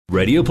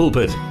Radio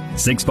Pulpit,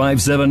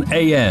 657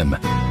 AM.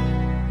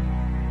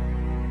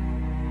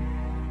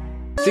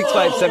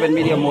 657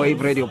 Medium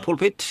Wave Radio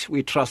Pulpit.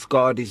 We trust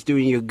God is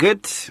doing you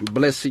good,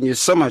 blessing you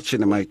so much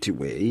in a mighty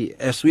way.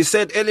 As we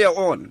said earlier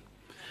on,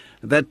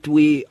 that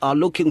we are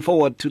looking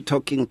forward to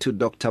talking to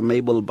Dr.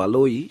 Mabel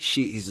Baloyi.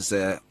 She is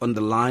on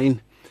the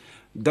line.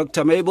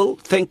 Dr. Mabel,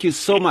 thank you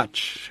so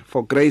much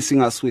for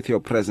gracing us with your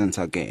presence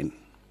again.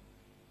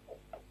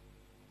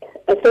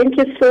 Thank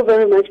you so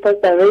very much,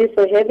 Pastor Ray,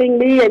 for having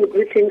me, and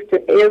greetings to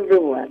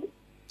everyone.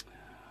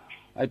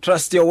 I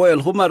trust you're well.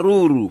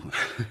 Humaruru.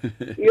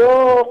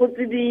 Yo,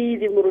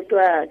 di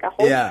murutwa.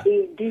 Yeah.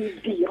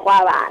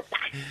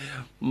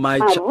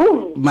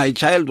 My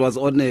child was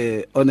on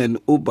an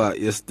Uber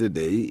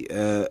yesterday,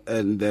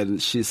 and then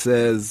she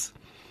says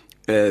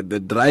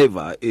the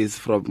driver is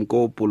from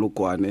Ko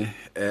Polokwane,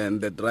 and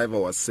the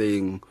driver was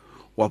saying,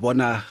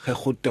 "Wabona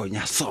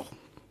gegotonya so,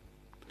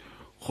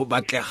 go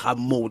batlega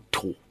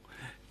motho."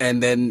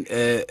 And then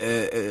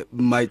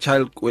my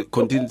child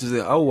continued to say,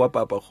 "Oh,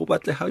 papa, go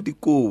batlega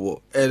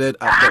dikobo." And then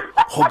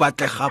go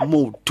batlega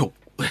motho.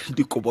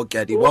 Dikobo ke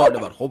a di bona,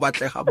 but go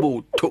batlega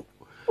motho.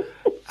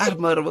 I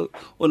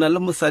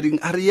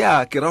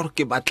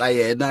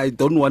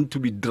don't want to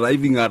be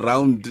driving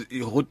around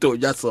Hoto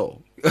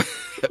so.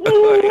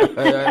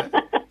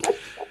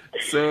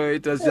 So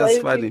it was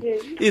just funny.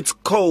 It's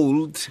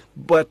cold,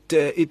 but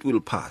it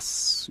will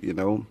pass, you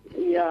know.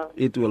 Yeah.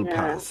 It will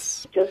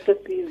pass. Just a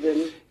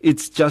season.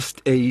 It's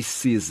just a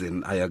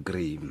season, I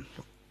agree.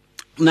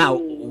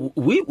 Now,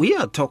 we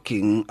are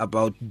talking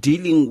about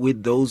dealing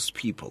with those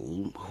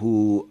people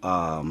who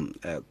are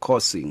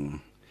causing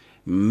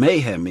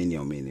mayhem in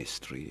your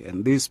ministry.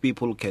 And these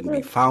people can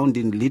be found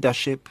in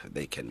leadership.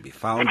 They can be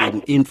found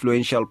in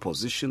influential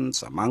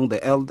positions among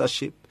the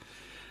eldership,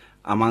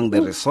 among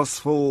the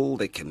resourceful.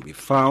 They can be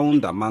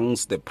found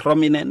amongst the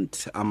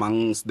prominent,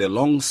 amongst the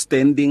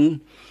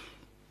long-standing.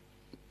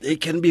 They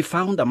can be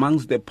found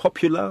amongst the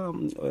popular,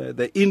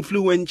 the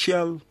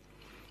influential,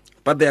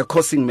 but they are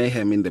causing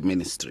mayhem in the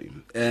ministry.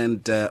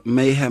 And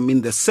mayhem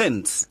in the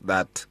sense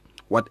that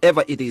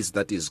whatever it is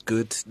that is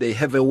good, they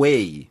have a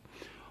way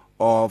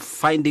of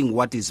finding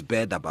what is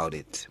bad about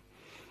it.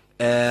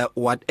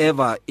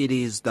 Whatever it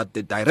is that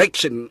the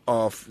direction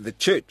of the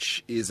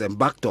church is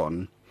embarked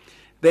on,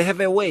 they have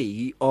a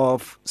way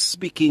of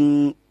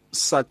speaking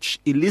such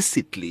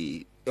illicit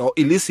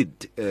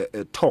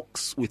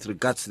talks with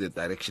regards to the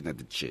direction of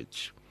the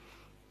church.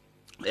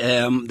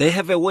 They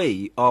have a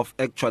way of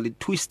actually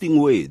twisting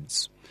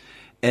words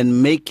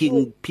and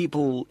making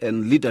people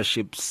and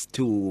leaderships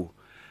to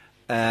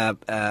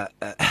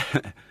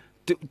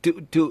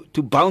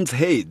bounce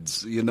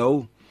heads, you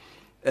know.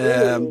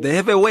 They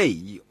have a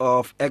way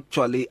of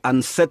actually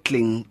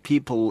unsettling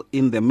people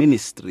in the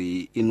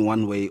ministry in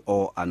one way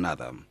or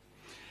another.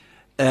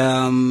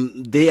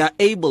 They are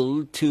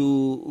able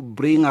to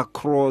bring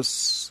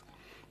across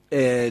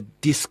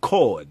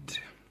discord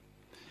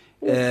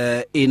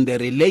in the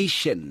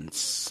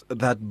relations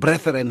that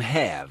brethren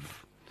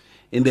have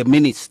in the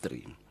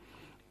ministry.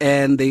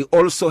 And they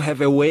also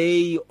have a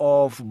way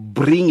of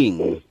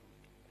bringing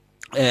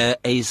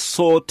a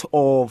sort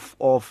of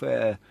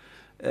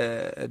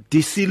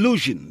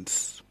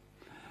disillusions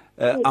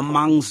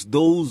amongst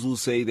those who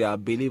say they are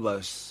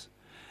believers.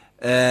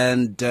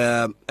 And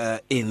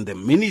in the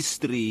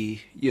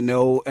ministry, you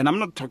know, and I'm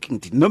not talking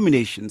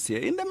denominations here,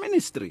 in the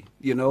ministry,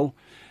 you know,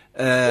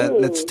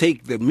 let's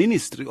take the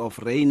ministry of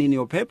Rain in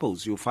Your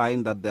Purpose. You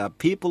find that there are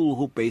people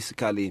who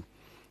basically,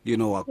 you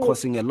know, are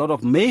causing a lot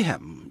of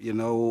mayhem, you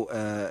know,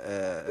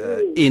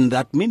 in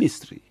that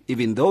ministry.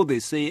 Even though they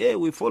say, hey,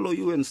 we follow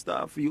you and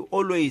stuff, you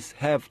always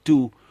have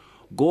to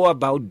go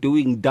about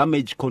doing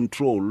damage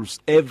controls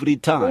every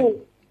time,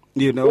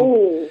 you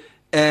know.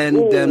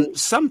 And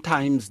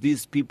sometimes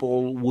these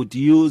people would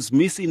use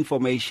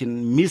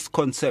misinformation,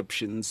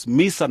 misconceptions,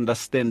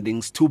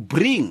 misunderstandings to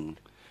bring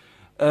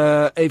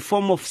a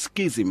form of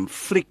schism,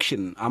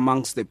 friction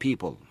amongst the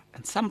people.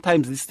 And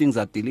sometimes these things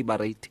are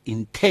deliberate,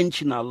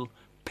 intentional,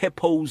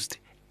 purposed,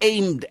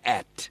 aimed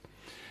at.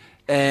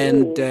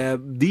 And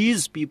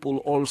these people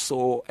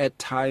also at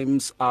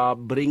times are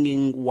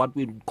bringing what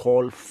we would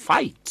call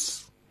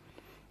fights.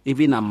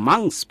 Even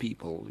amongst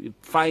people, you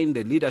find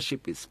the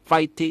leadership is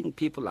fighting,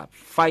 people are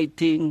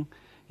fighting,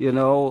 you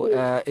know,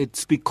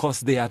 it's because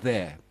they are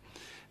there.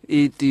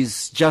 It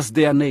is just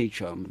their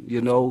nature,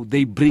 you know,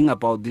 they bring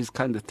about these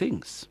kind of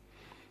things.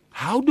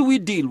 How do we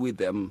deal with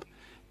them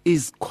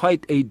is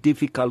quite a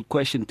difficult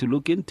question to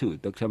look into,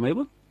 Dr.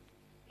 Mabel.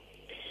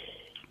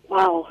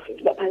 Wow,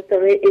 it's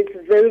very,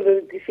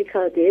 very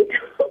difficult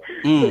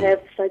to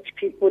have such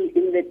people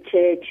in the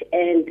church,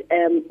 and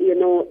you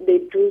know, they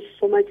do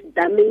so much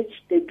damage.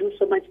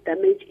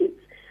 It's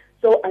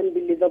so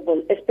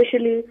unbelievable,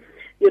 especially,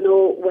 you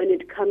know, when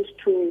it comes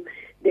to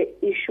the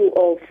issue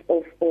of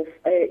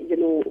you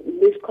know,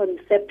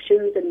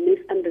 misconceptions and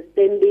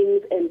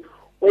misunderstandings. And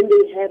when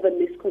they have a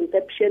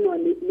misconception or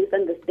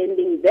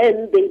misunderstanding,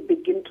 then they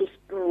begin to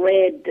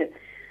spread.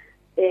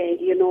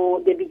 You know,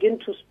 they begin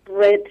to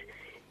spread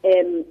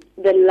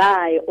the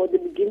lie, or they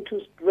begin to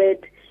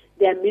spread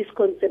there are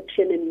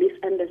misconception and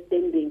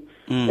misunderstanding.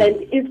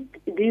 And if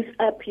these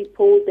are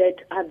people that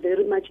are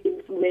very much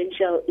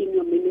influential in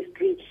your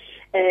ministry,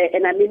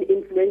 and I mean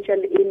influential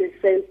in a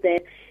sense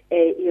that,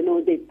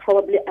 they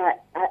probably are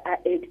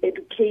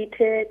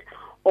educated,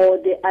 or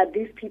there are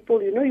these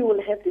people, you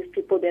will have these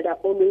people that are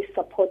always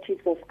supportive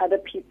of other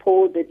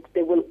people, that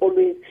they will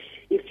always,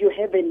 if you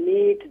have a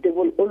need, they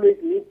will always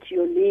meet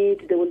your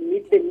need, they will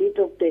meet the need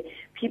of the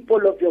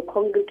people of your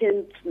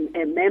congregant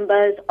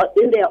members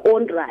in their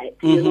own right,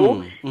 in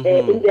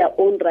their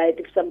own right.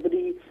 If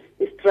somebody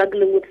is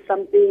struggling with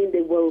something,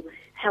 they will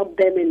help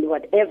them in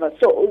whatever.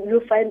 So you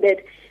find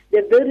that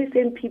the very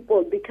same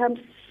people become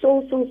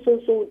so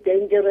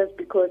dangerous,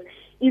 because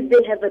if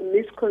they have a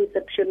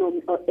misconception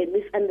or a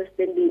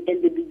misunderstanding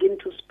and they begin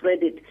to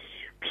spread it,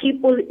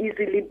 people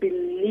easily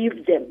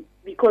believe them.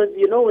 Because,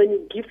 when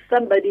you give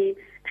somebody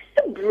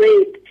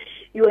bread,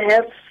 you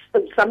have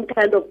some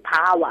kind of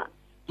power,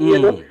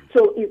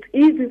 So it's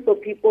easy for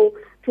people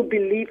to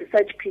believe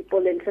such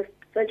people, and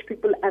such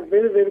people are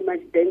very, very much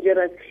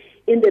dangerous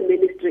in the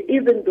ministry,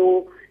 even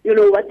though,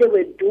 what they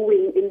were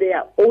doing in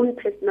their own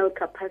personal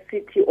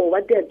capacity, or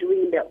what they are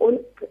doing in their own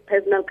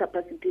personal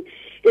capacity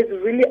is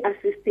really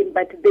assisting,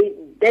 but they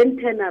then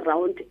turn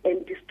around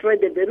and destroy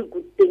the very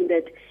good thing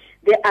that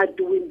they are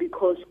doing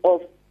because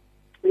of,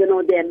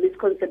 their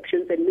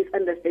misconceptions and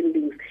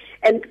misunderstandings.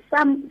 And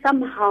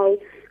somehow,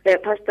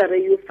 Pastor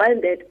Ray, you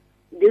find that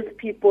these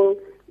people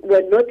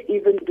were not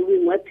even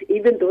doing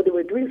even though they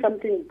were doing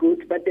something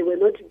good, but they were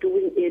not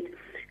doing it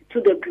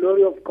to the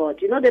glory of God.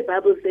 The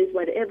Bible says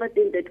whatever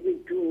thing that we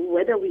do,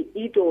 whether we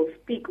eat or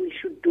speak, we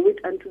should do it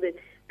unto the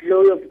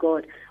glory of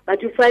God.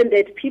 But you find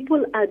that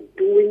people are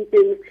doing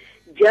things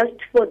just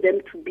for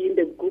them to be in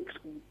the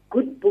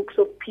good books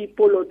of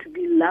people, or to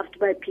be loved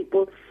by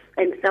people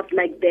and stuff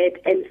like that.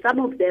 And some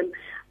of them,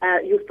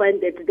 you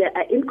find that they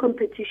are in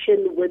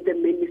competition with the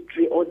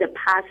ministry or the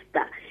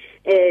pastor.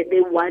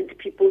 They want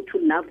people to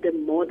love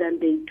them more than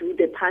they do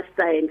the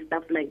pastor and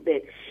stuff like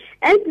that.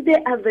 And they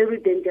are very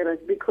dangerous,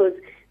 because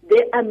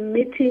they are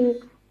meeting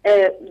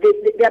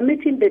they are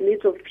meeting the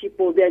needs of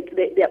people. They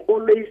are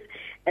always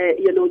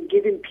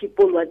giving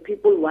people what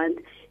people want,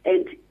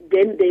 and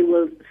then they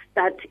will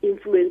start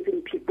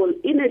influencing people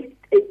in a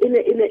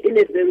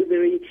very,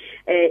 very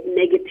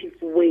negative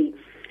way.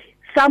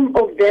 Some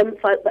of them,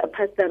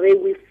 Pastor Ray,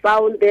 we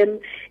found them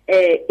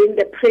in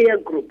the prayer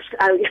groups.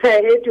 I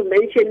heard you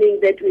mentioning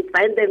that we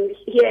find them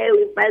here,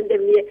 we find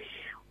them here.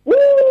 Woo!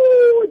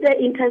 The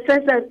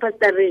intercessors,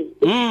 Pastor Ray.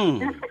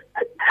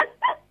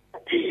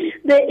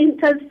 The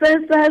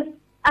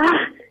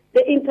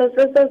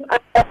intercessors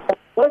are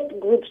first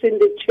groups in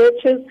the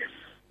churches.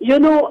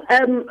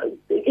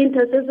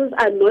 Intercessors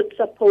are not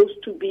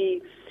supposed to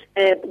be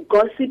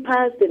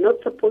gossipers. They're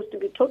not supposed to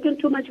be talking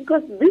too much,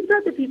 because these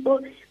are the people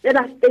that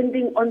are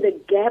standing on the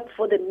gap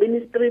for the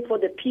ministry, for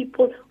the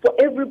people, for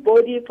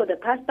everybody, for the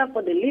pastor,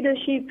 for the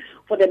leadership,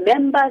 for the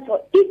members,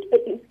 for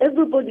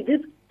everybody.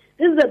 This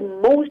is the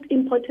most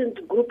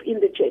important group in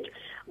the church.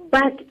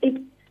 But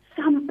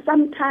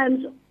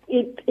sometimes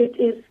it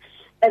is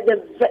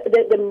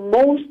the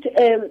most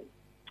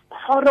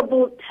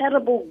horrible,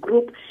 terrible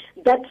group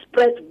that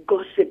spreads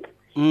gossip.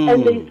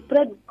 And they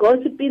spread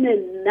gossip in a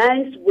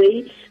nice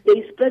way.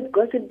 They spread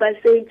gossip by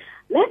saying,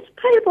 let's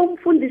pray for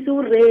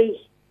Mfundisi Ray.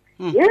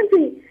 Yes,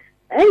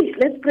 hey,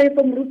 let's pray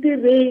for Mruti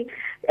Ray.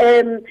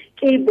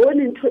 Born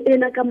into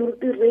Enaka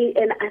Mruti Ray,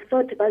 and I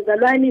thought,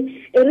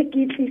 Bazalwani,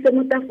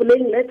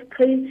 let's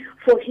pray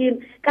for him.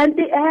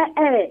 Kante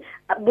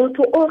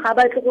Boto o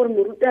Habato or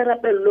Muruta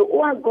Rapello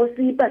or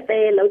gossip,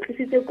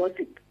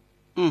 gossip.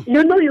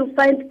 You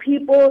find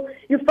people,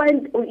 you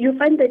find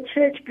the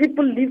church,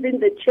 people live in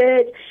the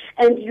church,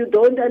 and you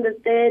don't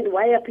understand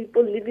why are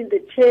people leaving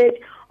the church.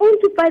 Only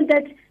to find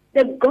that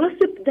the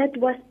gossip that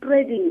was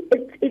spreading,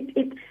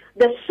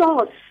 the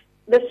source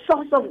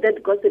of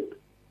that gossip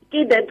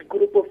is that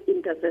group of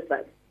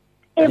intercessors.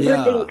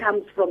 Everything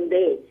comes from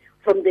there,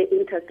 from the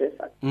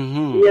intercessors.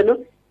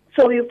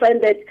 So you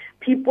find that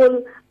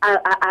people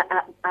are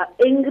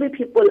angry,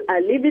 people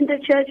are leaving the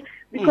church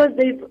because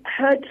they've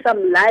heard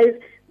some lies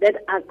that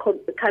are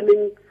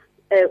coming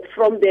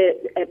from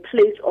the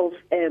place of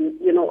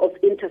of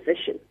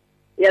intercession.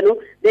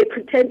 They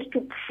pretend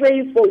to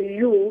pray for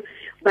you,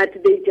 but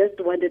they just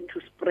wanted to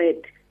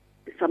spread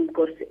some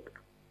gossip.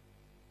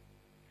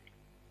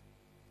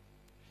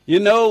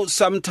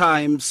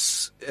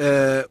 Sometimes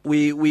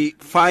we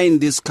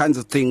find these kinds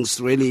of things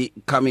really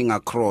coming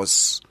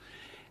across,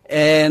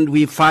 and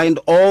we find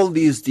all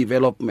these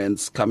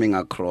developments coming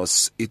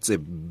across. It's a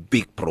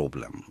big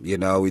problem.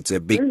 It's a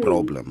big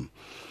problem.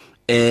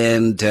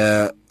 And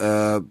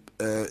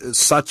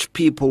such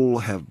people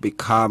have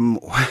become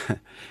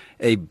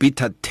a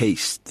bitter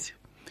taste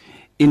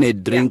in a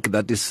drink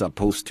that is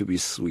supposed to be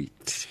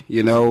sweet.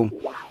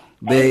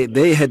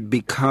 They had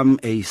become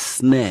a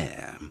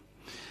snare,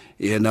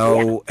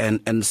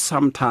 and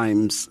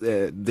sometimes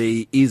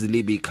they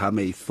easily become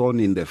a thorn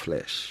in the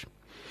flesh.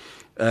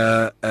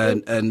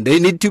 And they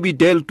need to be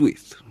dealt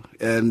with.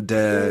 And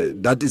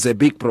that is a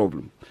big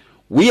problem.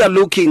 We are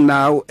looking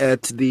now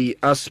at the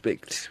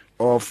aspect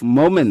of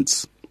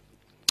moments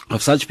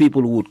of such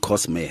people who would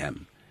cause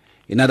mayhem.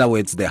 In other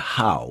words, the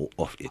how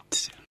of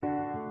it.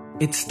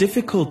 It's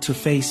difficult to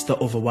face the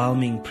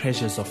overwhelming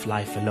pressures of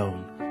life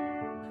alone.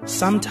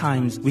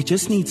 Sometimes we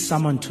just need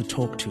someone to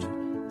talk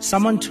to,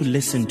 someone to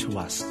listen to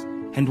us.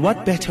 And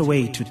what better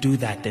way to do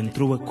that than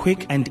through a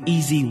quick and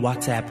easy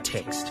WhatsApp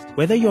text?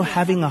 Whether you're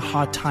having a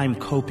hard time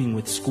coping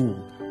with school,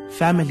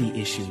 family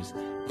issues,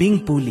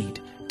 being bullied,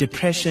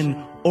 depression,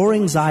 or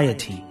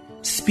anxiety,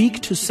 speak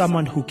to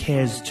someone who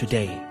cares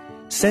today.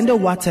 Send a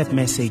WhatsApp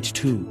message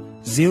to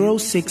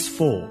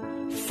 064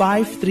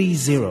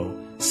 530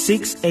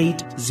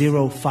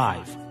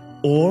 6805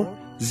 or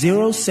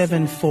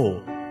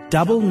 074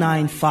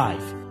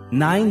 995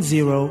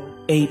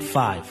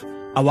 9085.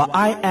 Our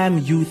I Am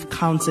Youth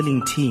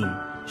Counseling team,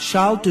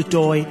 Charles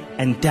Dudoy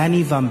and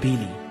Danny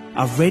Vambili,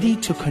 are ready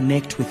to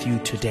connect with you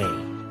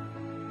today.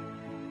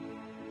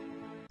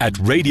 At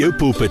Radio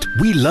Pulpit,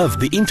 we love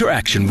the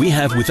interaction we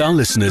have with our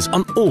listeners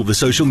on all the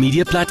social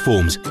media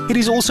platforms. It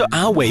is also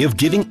our way of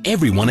giving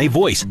everyone a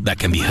voice that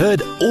can be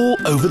heard all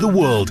over the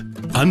world.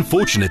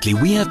 Unfortunately,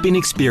 we have been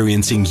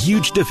experiencing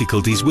huge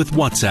difficulties with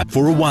WhatsApp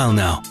for a while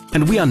now,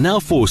 and we are now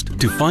forced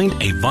to find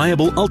a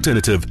viable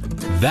alternative.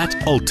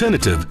 That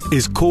alternative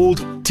is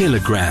called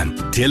Telegram.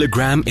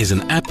 Telegram is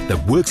an app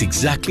that works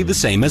exactly the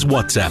same as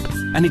WhatsApp,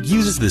 and it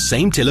uses the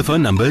same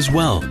telephone number as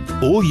well.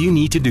 All you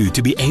need to do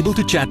to be able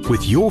to chat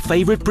with your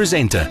favorite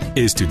presenter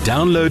is to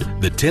download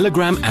the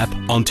Telegram app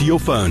onto your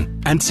phone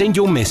and send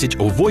your message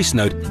or voice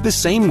note the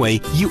same way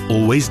you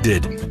always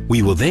did.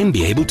 We will then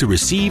be able to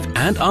receive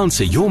and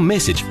answer your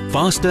message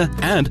faster,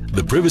 and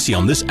the privacy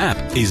on this app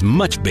is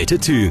much better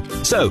too.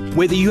 So,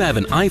 whether you have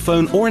an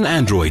iPhone or an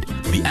Android,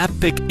 the app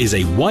pic is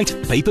a white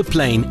paper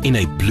plane in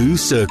a blue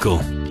circle.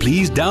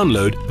 Please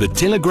download the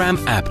Telegram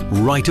app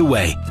right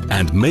away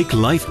and make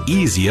life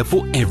easier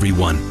for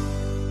everyone.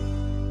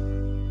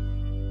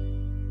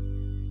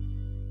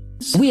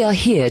 We are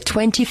here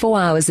 24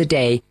 hours a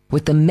day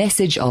with the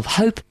message of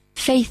hope,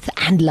 faith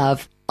and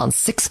love on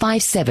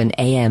 657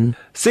 AM.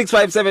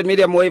 657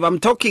 Medium Wave. I'm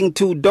talking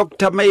to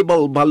Dr.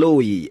 Mabel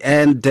Baloyi,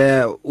 and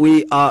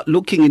we are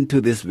looking into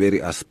this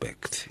very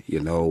aspect,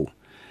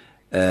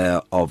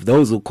 of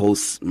those who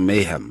cause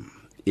mayhem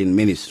in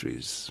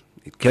ministries.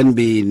 It can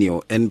be in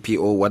your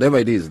NPO, whatever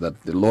it is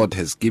that the Lord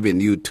has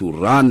given you to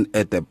run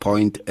at a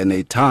point and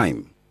a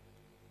time.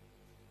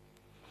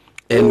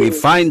 And we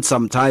find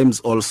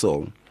sometimes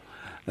also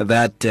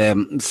that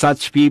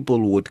such people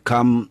would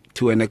come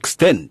to an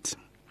extent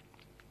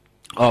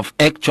of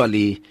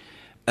actually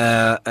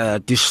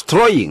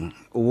destroying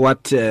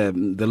what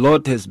the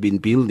Lord has been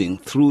building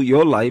through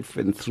your life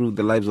and through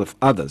the lives of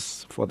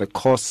others for the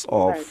cause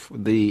of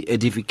the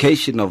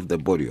edification of the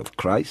body of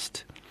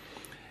Christ.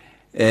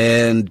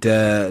 And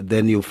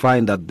then you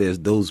find that there's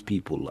those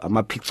people,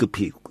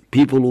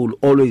 people who will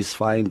always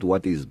find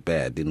what is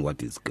bad in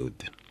what is good.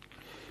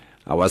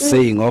 I was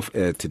saying off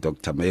air to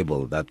Dr.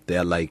 Mabel that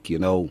they're like,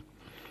 a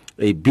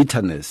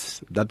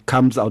bitterness that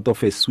comes out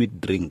of a sweet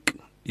drink,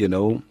 they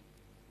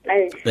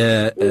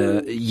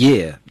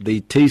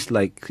taste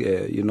like,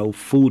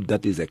 food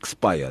that is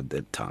expired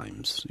at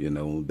times,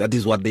 that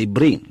is what they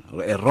bring.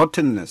 A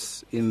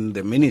rottenness in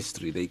the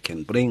ministry, they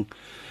can bring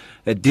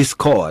a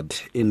discord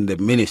in the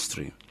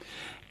ministry.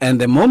 And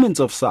the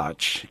moments of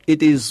such,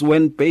 it is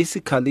when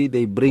basically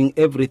they bring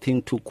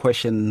everything to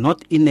question,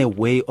 not in a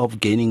way of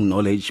gaining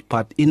knowledge,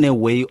 but in a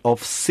way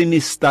of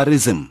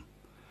sinisterism.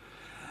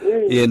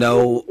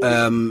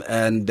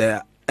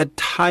 At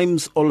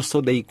times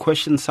also they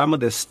question some of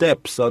the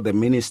steps of the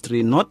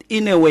ministry, not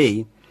in a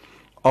way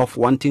of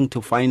wanting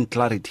to find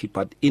clarity,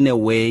 but in a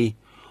way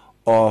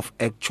of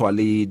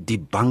actually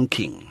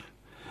debunking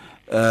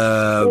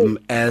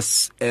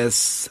as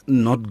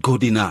not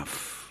good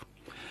enough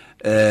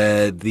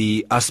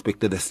the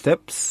aspect of the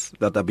steps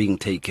that are being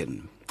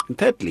taken. And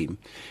thirdly,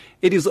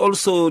 it is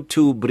also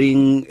to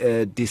bring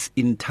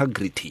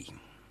disintegrity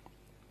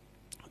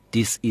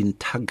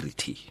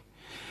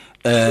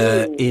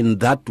in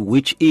that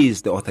which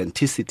is the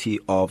authenticity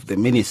of the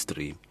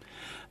ministry,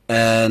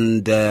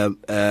 and so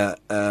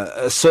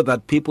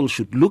that people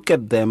should look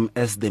at them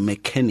as the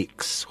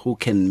mechanics who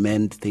can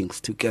mend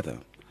things together.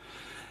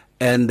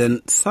 And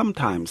then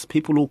sometimes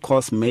people who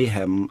cause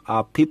mayhem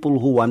are people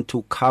who want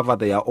to cover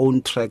their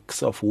own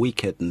tracks of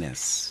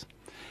wickedness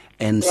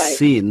and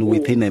sin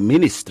within a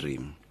ministry,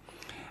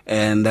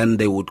 and then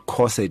they would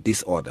cause a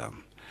disorder.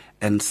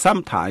 And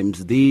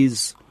sometimes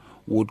these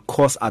would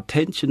cause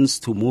attentions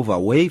to move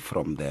away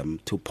from them,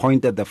 to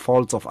point at the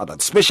faults of others,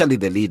 especially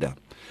the leader,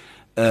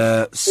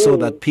 so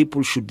that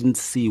people shouldn't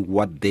see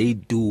what they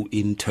do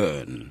in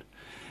turn.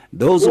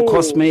 Those who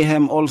cause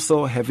mayhem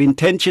also have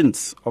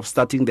intentions of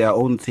starting their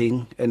own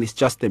thing, and it's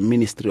just a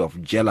ministry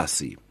of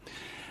jealousy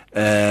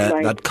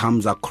that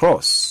comes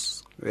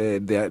across.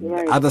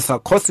 Others are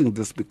causing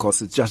this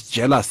because it's just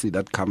jealousy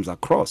that comes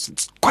across.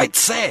 It's quite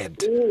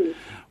sad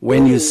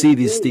when you see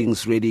these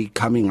things really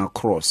coming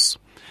across.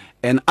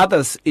 And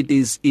others, it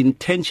is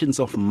intentions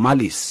of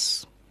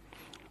malice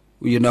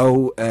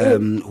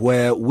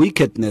where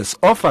wickedness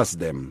offers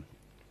them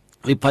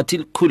a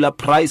particular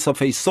price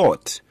of a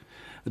sort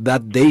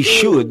that they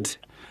should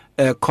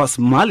cause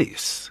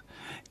malice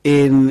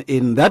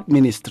in that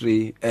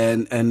ministry,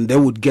 and they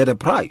would get a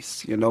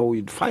price.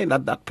 You'd find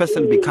that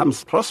person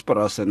becomes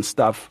prosperous and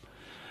stuff.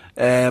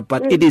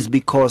 But it is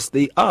because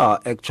they are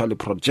actually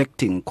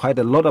projecting quite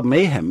a lot of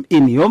mayhem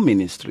in your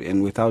ministry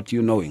and without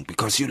you knowing,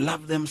 because you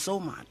love them so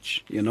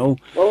much,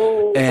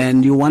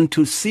 and you want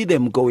to see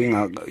them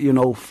going,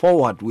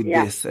 forward with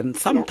this. And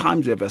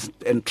sometimes you have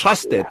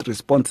entrusted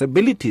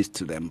responsibilities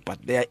to them, but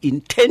their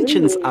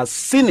intentions are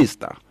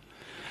sinister.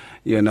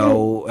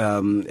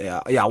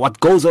 What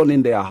goes on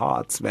in their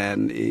hearts,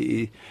 man.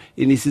 In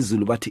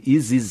isiZulu bathi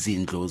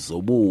izizindlo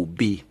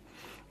zobubi.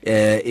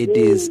 It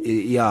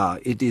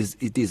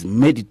is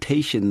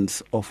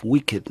meditations of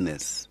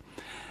wickedness,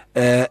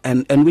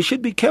 and we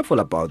should be careful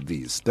about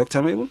these,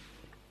 Dr. Mabel.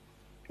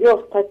 Yes,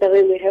 Pastor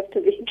Ray, we have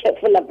to be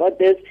careful about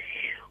this.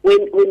 We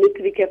need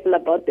to be careful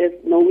about this.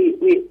 No,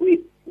 we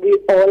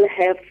all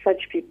have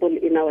such people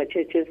in our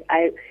churches.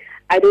 I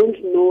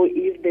don't know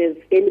if there's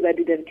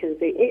anybody that can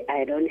say, hey,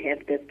 I don't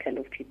have this kind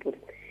of people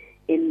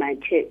in my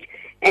church.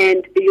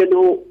 And we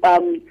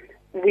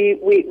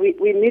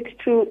need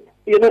to.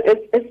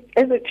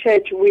 As a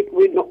church, we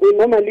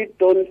normally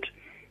don't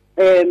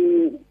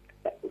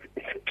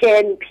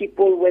scan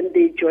people when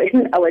they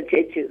join our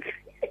churches.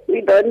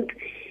 We don't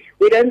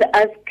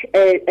ask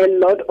a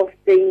lot of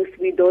things.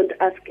 We don't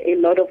ask a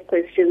lot of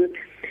questions.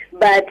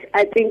 But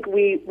I think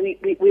we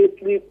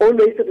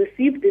always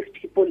receive these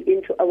people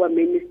into our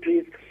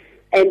ministries,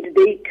 and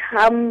they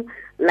come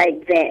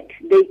like that.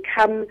 They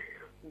come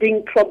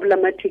being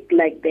problematic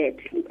like that.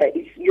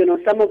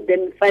 Some of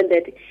them find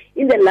that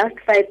in the last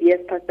 5 years,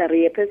 Pastor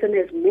Ray, a person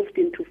has moved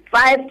into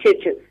 5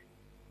 churches.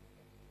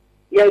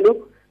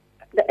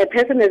 A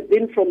person has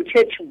been from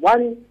church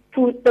 1,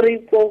 2,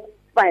 3, 4,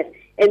 5,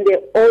 and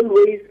they're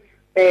always,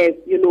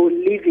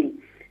 leaving.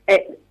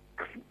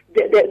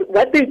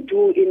 What they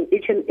do in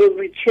each and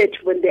every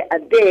church when they are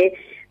there,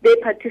 they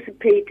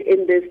participate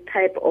in this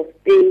type of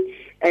thing,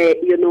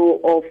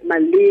 of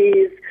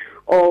malice,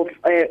 of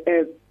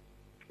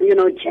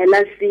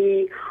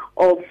jealousy,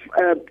 of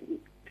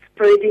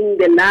spreading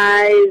the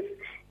lies,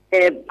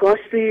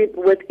 gossip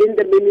within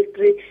the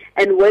ministry.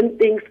 And when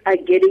things are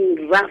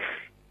getting rough,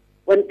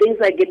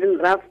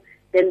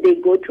 then they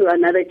go to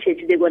another church.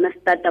 They're going to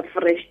start a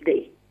fresh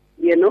day,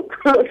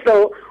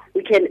 So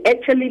we can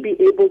actually be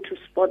able to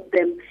spot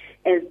them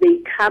as they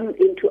come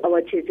into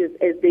our churches,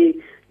 as they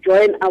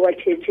join our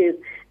churches.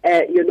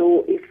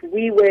 If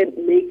we were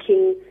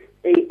making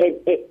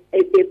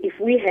if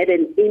we had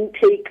an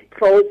intake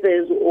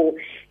process or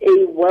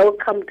a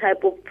welcome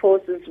type of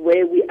process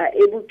where we are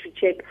able to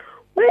check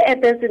where a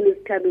person is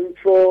coming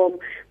from,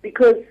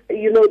 because,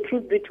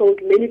 truth be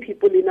told, many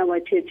people in our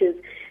churches,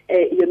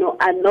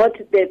 are not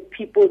the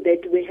people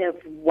that we have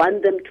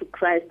won them to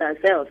Christ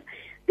ourselves.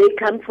 They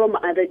come from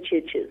other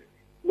churches,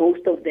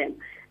 most of them.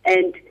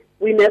 And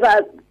we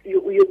never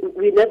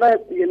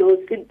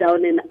sit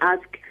down and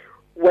ask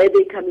where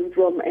they're coming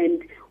from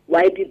and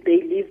why did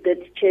they leave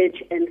that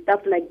church and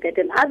stuff like that.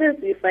 And others,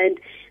 we find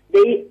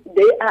they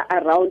are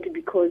around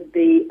because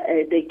they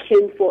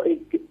came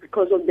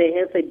because they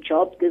have a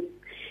job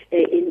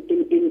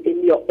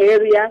in your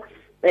area.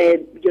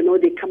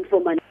 They come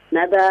from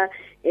another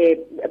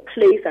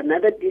place,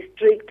 another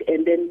district,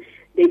 and then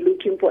they're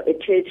looking for a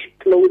church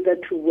closer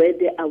to where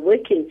they are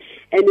working.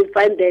 And we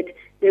find that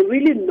they're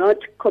really not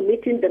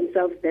committing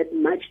themselves that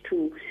much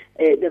to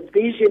the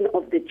vision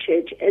of the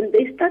church, and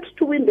they start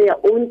doing their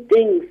own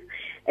things,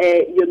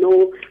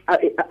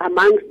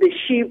 amongst the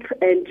sheep,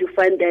 and you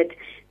find that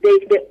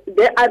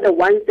they are the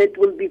ones that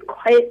will be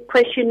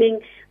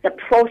questioning the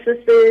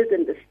processes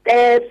and the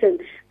steps and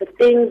the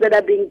things that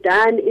are being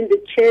done in the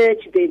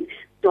church. They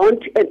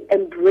don't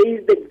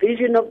embrace the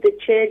vision of the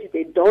church.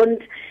 They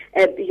don't,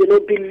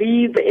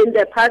 believe in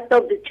the pastor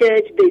of the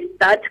church. They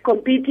start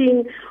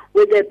competing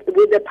with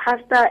the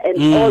pastor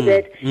and all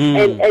that.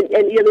 And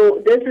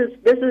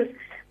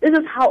this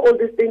is how all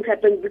these things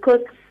happen,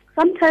 because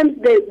sometimes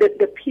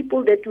the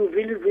people that you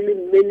really, really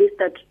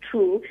ministered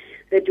to,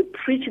 that you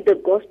preach the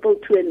gospel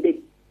to, and they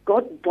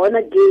got born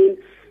again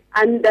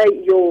under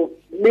your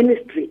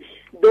ministry,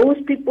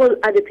 those people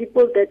are the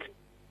people that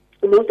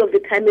most of the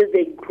time as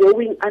they're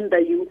growing under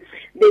you,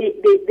 they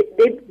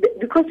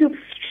because you've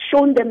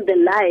shown them the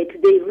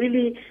light, they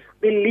really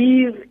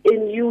believe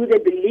in you, they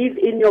believe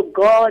in your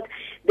God,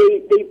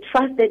 they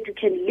trust that you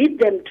can lead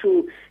them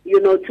to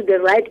the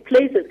right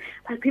places.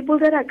 But people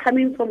that are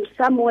coming from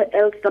somewhere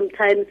else,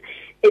 sometimes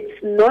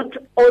it's not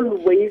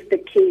always the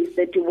case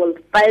that you will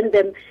find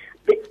them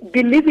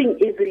believing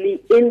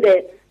easily in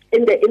the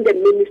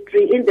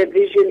ministry, in the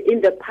vision,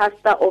 in the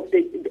pastor of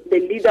the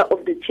leader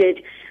of the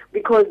church,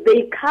 because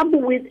they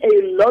come with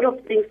a lot of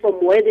things from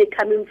where they're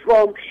coming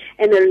from,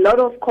 and a lot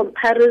of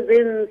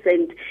comparisons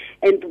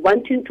and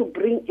wanting to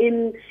bring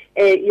in,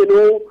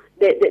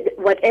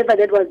 whatever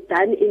that was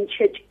done in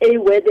church A,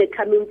 where they're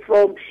coming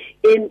from,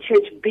 in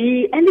church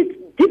B, and it's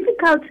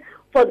difficult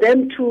for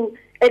them to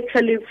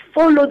actually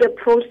follow the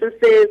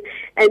processes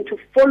and to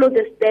follow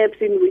the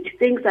steps in which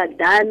things are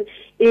done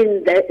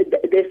in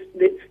this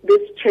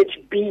church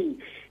B.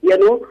 You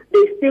know,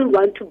 they still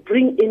want to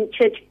bring in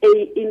church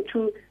A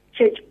into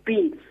church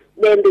B.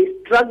 Then they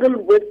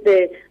struggle with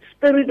the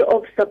spirit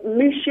of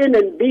submission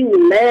and being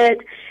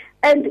led.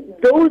 And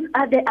those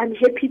are the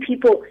unhappy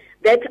people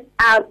that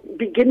are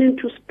beginning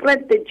to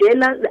spread the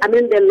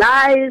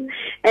lies,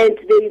 and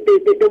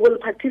they will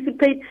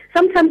participate.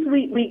 Sometimes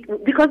we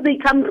because they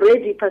come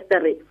ready, Pastor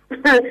Ray.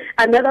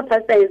 Another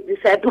pastor has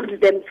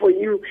discipled them for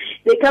you.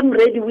 They come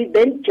ready, we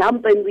then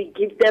jump and we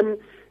give them,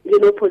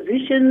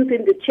 positions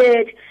in the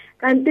church.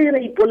 And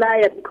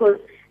because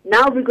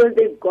now, because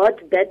they've got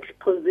that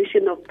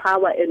position of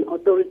power and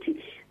authority,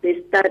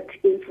 they start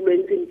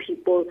influencing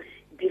people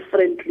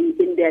differently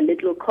in their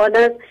little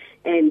corners,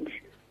 and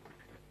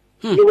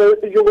you will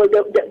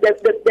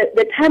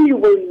the time you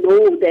will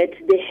know that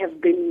they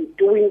have been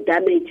doing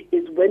damage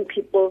is when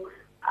people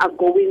are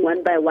going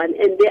one by one,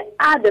 and they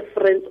are the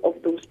friends of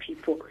those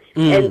people.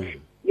 And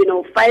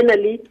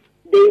finally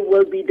they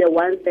will be the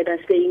ones that are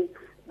saying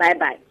bye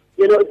bye.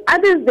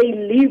 Others, they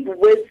live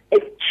with a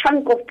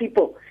chunk of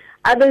people.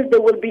 Others, they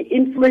will be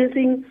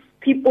influencing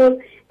people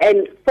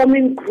and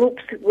forming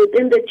groups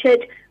within the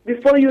church.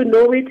 Before you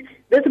know it,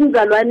 this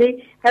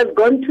Mzalwane has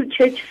gone to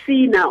church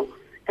C now.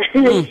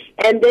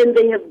 And then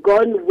they have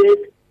gone with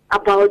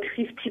about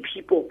 50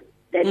 people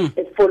that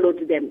have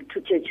followed them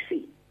to church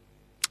C.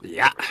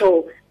 Yeah.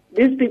 So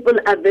these people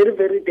are very,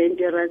 very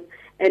dangerous.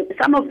 And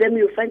some of them,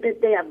 you find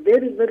that they are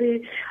very,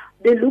 very,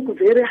 they look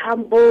very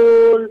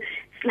humble.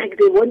 It's like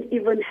they won't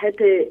even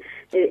have a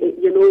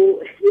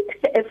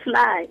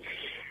fly.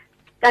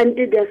 And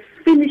they're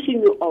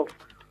finishing you off.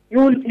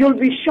 You'll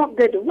be shocked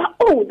that,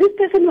 wow, this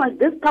person was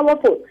this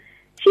powerful.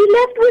 She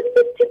left with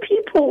 50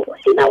 people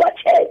in our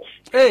church.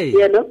 Hey.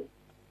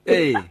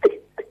 Hey.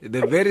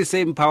 The very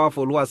same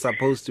powerful who are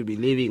supposed to be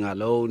living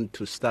alone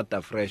to start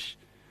afresh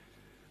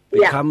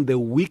become the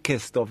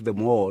weakest of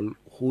them all,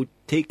 who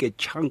take a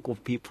chunk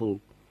of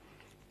people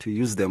to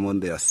use them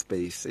on their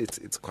space.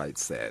 It's quite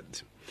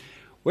sad.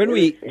 When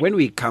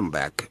we come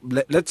back,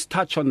 let's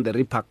touch on the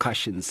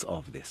repercussions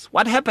of this.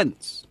 What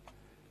happens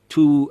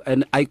to,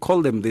 and I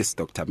call them this,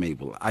 Dr.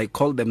 Mabel, I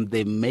call them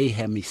the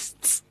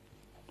mayhemists.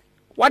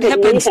 What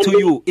happens to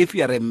you if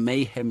you are a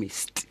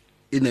mayhemist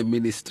in a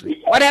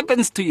ministry? What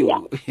happens to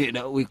you?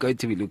 We're going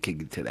to be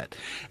looking into that.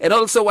 And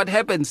also, what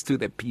happens to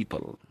the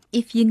people?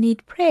 If you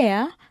need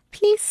prayer,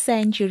 please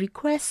send your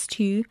request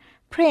to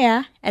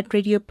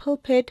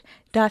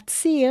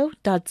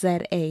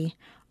prayer@radiopulpit.co.za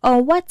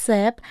or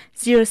WhatsApp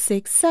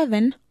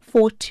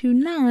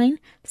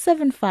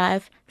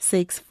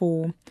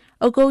 067-429-7564,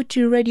 or go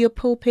to Radio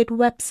Pulpit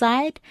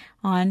website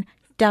on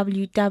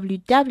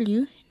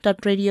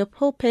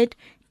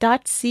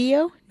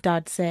www.radiopulpit.co.za.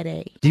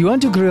 Do you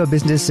want to grow your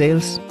business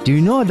sales? Do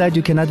you know that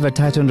you can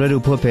advertise on Radio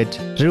Pulpit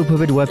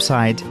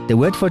website, the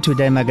Word for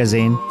Today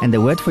magazine, and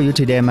the Word for You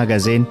Today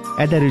magazine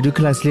at the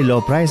ridiculously low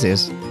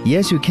prices?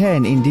 Yes, you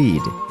can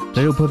indeed.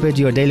 Radio Pulpit,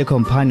 your daily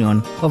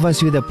companion,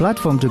 offers you the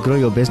platform to grow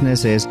your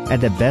businesses at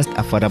the best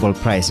affordable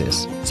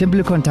prices.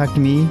 Simply contact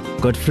me,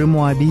 Godfrey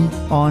Moabi,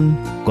 on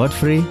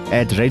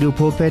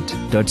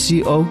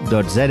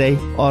godfrey@radiopulpit.co.za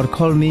or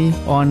call me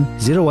on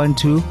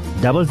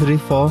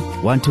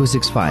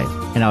 012-334-1265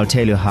 and I'll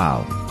tell you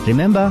how.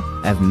 Remember,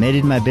 I've made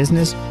it my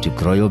business to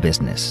grow your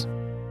business.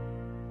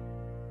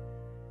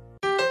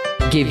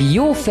 Give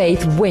your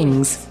faith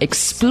wings.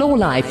 Explore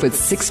life with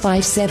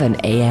 657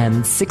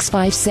 AM.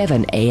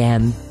 657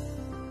 AM.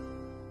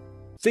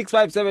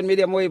 657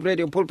 Medium Wave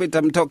Radio Pulpit.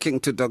 I'm talking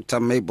to Dr.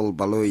 Mabel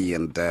Baloyi,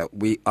 and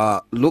we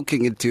are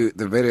looking into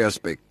the very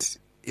aspects.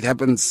 It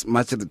happens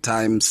much of the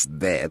times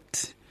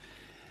that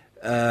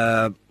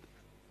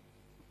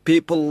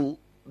people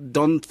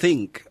don't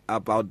think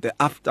about the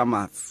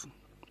aftermath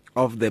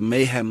of the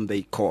mayhem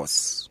they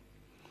cause.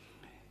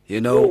 They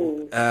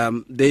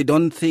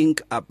don't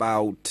think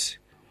about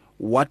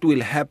what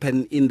will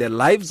happen in the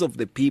lives of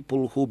the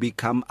people who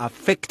become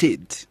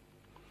affected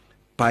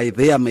by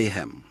their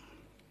mayhem.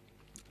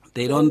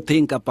 They don't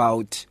think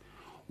about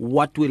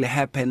what will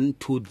happen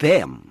to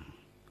them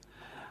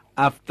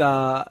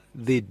after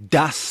the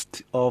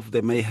dust of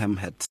the mayhem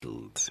had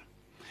settled.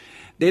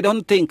 They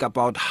don't think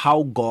about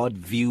how God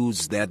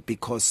views that,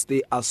 because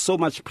they are so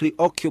much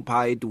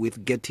preoccupied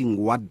with getting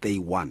what they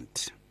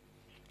want.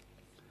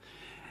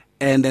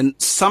 And then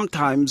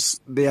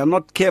sometimes they are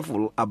not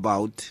careful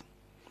about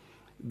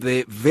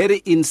the very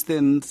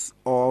instance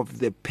of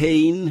the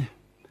pain,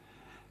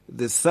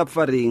 the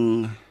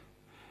suffering,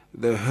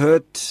 the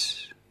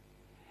hurt,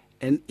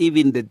 and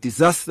even the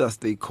disasters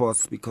they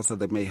cause because of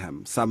the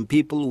mayhem. Some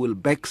people will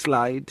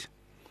backslide.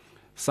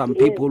 Some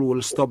people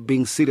will stop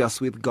being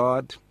serious with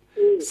God.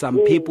 Some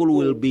people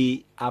will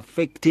be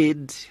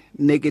affected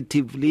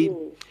negatively,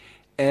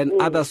 and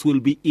others will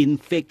be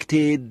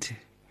infected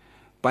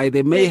by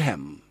the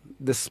mayhem,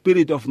 the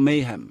spirit of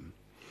mayhem,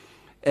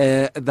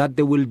 that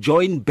they will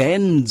join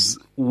bands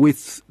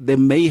with the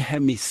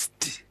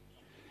mayhemist,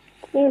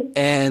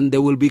 and they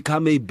will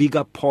become a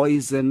bigger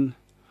poison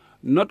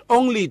not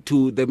only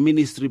to the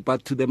ministry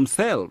but to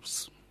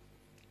themselves.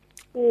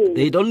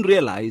 They don't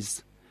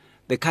realize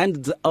the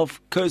kinds of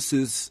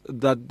curses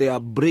that they are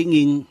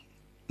bringing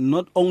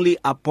not only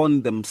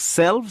upon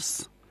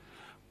themselves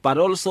but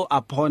also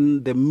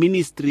upon the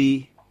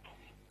ministry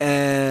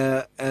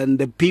and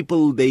the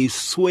people they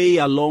sway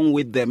along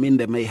with them in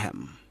the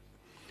mayhem.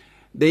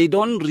 They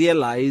don't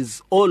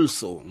realize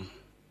also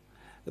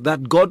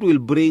that God will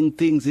bring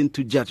things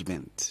into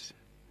judgment,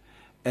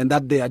 and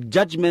that their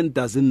judgment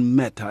doesn't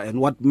matter, and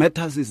what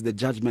matters is the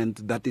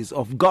judgment that is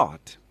of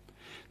God.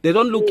 They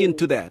don't look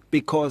into that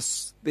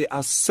because they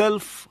are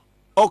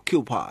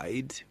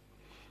self-occupied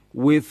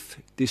with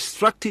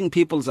distracting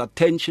people's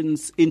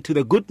attentions into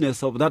the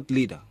goodness of that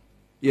leader,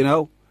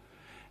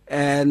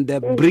 and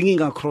bringing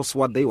across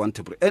what they want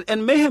to bring.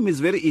 And mayhem is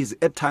very easy.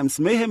 At times,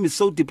 mayhem is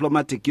so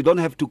diplomatic, you don't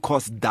have to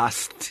cause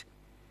dust.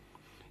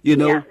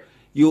 You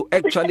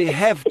actually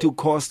have to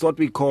cause what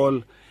we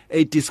call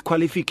a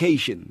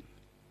disqualification.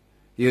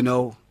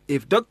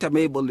 If Dr.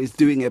 Mabel is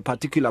doing a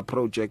particular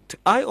project,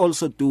 I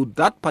also do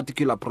that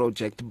particular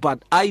project,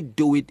 but I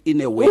do it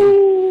in a way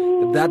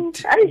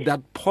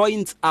that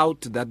points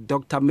out that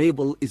Dr.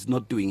 Mabel is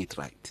not doing it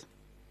right.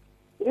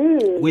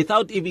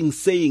 Without even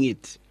saying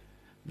it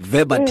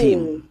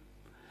verbatim.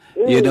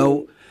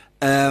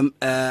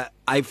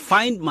 I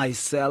find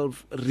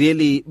myself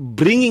really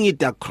bringing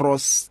it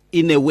across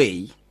in a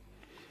way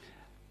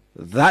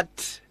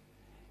that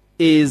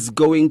is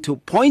going to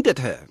point at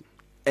her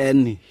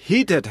and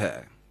hit at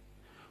her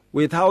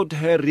without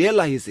her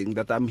realizing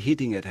that I'm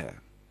hitting at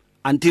her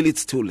until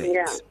it's too late.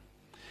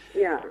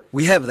 Yeah.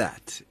 We have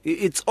that.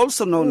 It's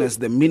also known as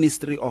the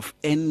ministry of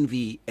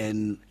envy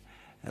and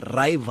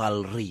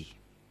rivalry.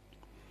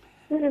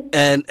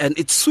 And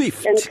it's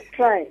swift. And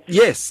strife.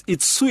 Yes,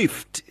 it's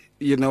swift,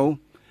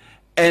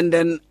 And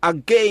then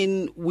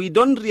again, we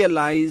don't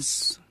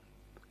realize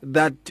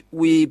that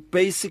we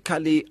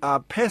basically are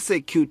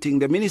persecuting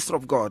the minister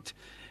of God.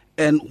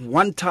 And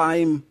one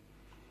time,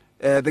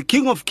 the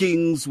King of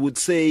Kings would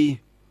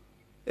say,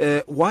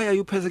 why are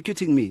you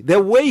persecuting me?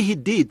 The way he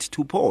did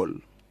to Paul,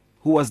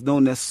 who was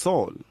known as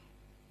Saul.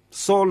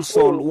 Saul,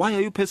 why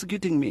are you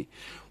persecuting me?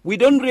 We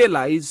don't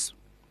realize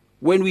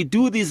when we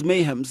do these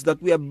mayhems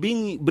that we are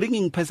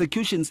bringing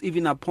persecutions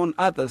even upon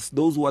others,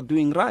 those who are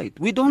doing right.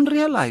 We don't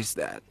realize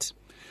that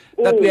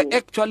we are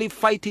actually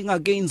fighting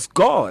against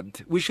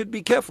God. We should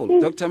be careful.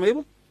 Dr.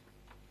 Mabel?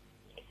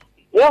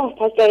 Yeah,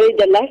 Pastor Ray,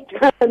 the last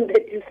one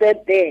that you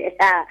said there,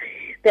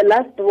 the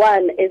last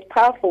one is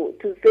powerful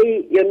to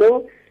say,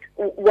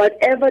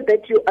 whatever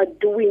that you are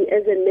doing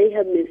as a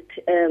mayhemist,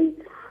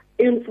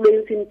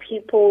 influencing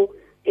people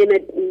in a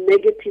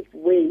negative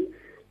way,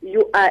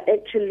 you are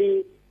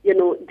actually,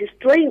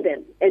 destroying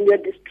them, and you're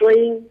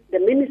destroying the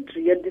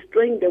ministry, you're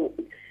destroying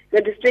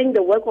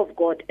the work of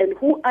God. And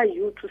who are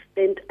you to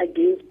stand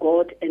against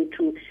God and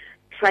to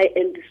try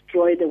and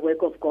destroy the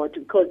work of God?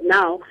 Because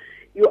now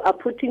you are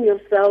putting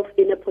yourself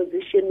in a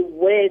position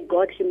where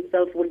God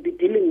himself will be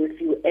dealing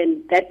with you,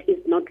 and that is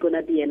not going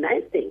to be a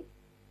nice thing,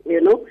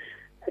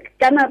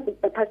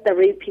 Pastor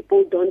Ray,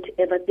 people don't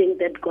ever think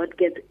that God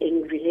gets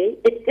angry,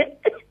 hey?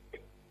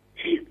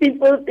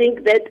 People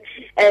think that,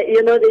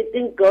 they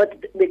think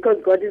God,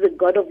 because God is a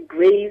God of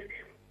grace,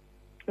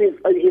 He's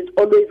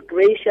always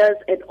gracious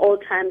at all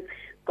times.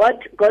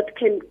 God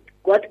can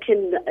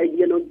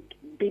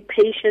be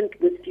patient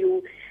with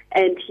you,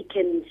 and He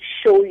can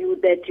show you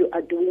that you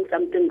are doing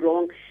something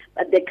wrong.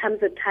 But there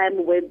comes a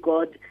time where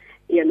God,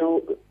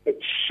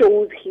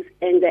 shows His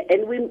anger,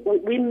 and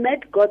we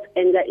met God's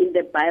anger in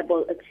the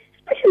Bible,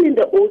 especially in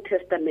the Old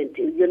Testament.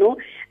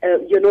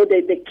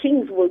 The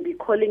kings will be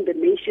calling the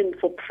nation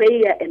for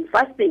prayer and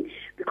fasting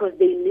because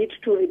they need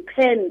to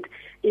repent.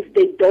 If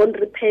they don't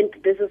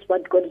repent, this is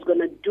what God is going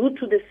to do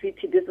to the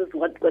city. This is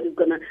what God is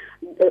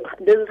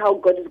this is how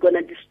God is going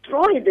to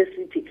destroy the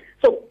city.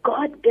 So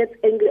God gets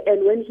angry,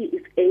 and when He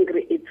is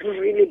angry, it's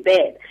really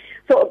bad.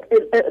 So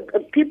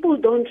people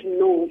don't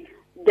know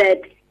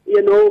that,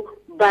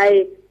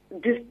 by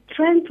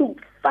trying to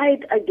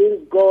fight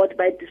against God,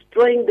 by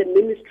destroying the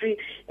ministry,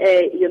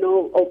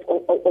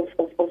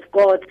 of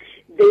God,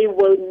 they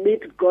will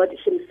meet God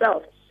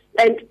Himself.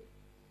 And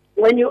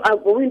when you are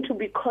going to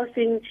be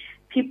causing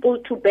people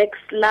to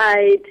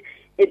backslide,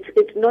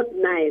 it's not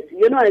nice.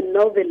 I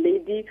know the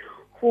lady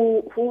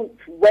who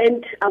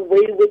went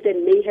away with a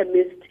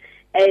mayhemist,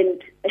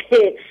 and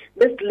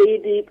this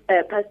lady,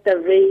 Pastor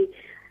Ray,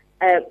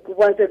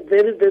 was a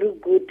very, very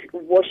good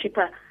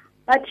worshipper,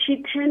 but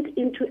she turned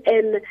into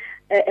a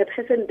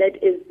person that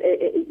is,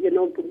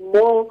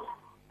 more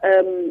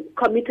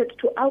committed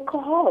to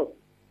alcohol.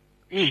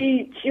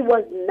 She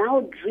was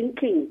now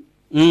drinking.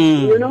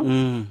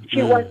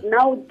 She was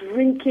now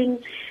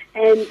drinking,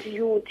 and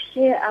you would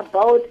hear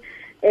about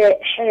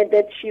her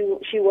that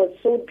she was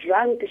so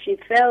drunk, she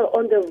fell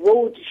on the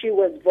road, she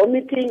was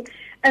vomiting,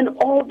 and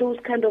all those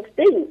kind of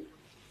things.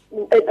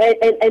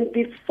 And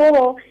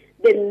before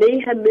the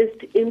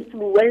mayhemist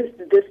influenced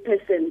this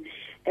person,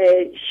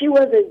 she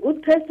was a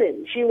good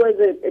person. She was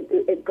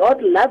a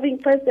God-loving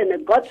person, a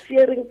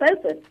God-fearing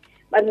person.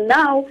 But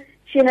now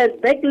She has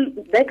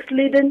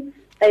backslidden,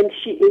 and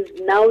she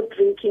is now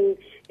drinking,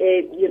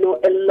 a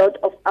lot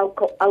of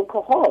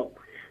alcohol.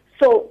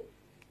 So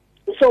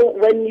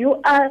when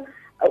you are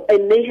a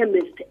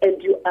Nahumist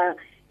and you are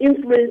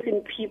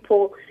influencing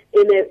people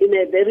in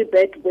a very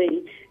bad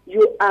way,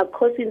 you are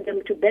causing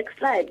them to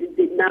backslide.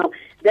 Now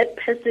that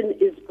person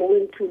is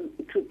going to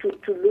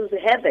lose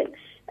heaven.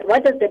 And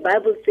what does the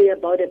Bible say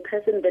about a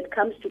person that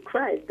comes to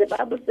Christ? The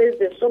Bible says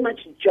there's so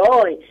much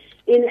joy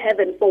in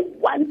heaven for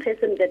one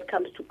person that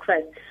comes to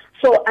Christ.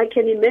 So I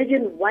can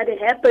imagine what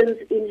happens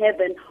in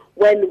heaven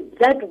when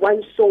that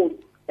one soul,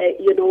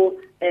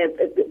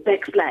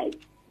 backslide.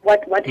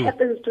 What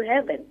happens to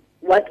heaven?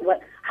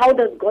 How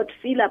does God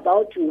feel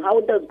about you? How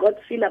does God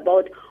feel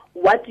about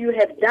what you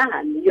have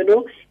done?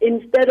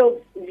 Instead of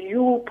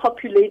you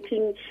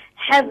populating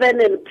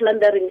heaven and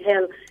plundering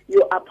hell,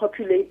 you are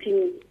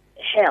populating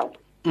hell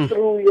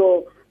through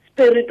your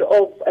spirit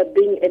of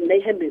being a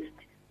Nahumist.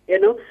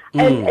 And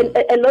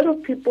a lot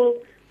of people,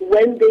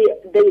 when they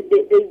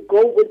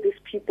go with these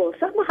people,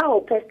 somehow,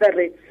 Pastor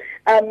Ray,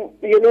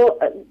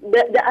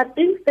 there are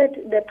things that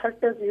the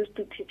pastors used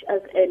to teach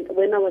us, and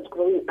when I was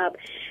growing up,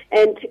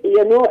 and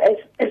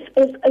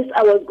as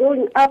I was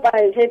growing up,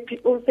 I heard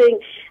people saying,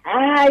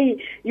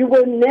 you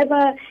will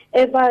never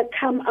ever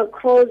come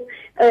across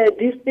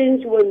these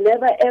things. You will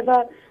never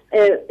ever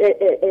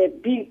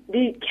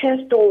be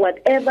cursed or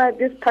whatever.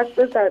 These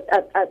pastors are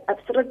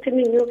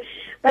threatening you.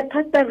 But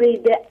Pastor Ray,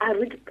 there are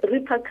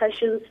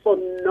repercussions for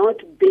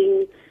not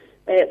being,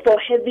 for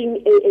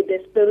having the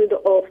spirit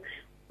of,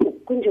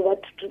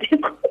 what do they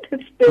call the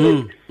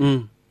spirit?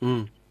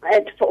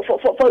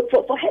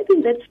 For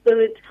having that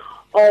spirit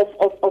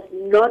of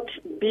not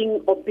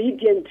being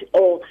obedient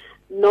or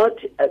not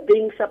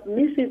being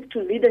submissive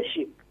to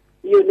leadership.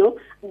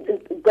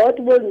 God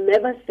will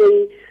never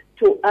say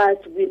to us,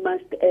 we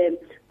must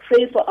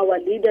pray for our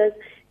leaders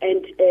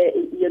and,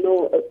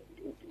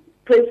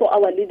 pray for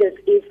our leaders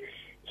if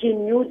he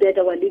knew that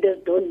our leaders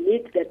don't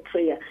need that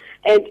prayer.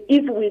 And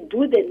if we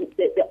do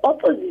the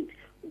opposite,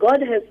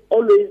 God has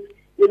always,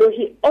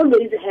 he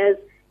always has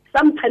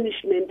some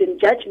punishment and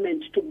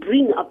judgment to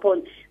bring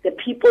upon the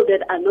people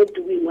that are not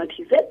doing what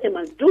he said they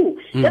must do.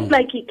 Just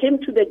like he came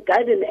to the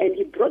garden and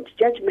he brought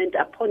judgment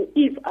upon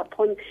Eve,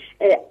 upon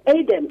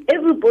Adam.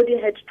 Everybody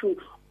had to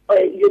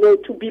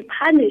be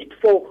punished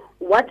for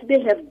what they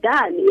have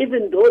done,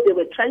 even though they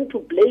were trying to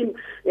blame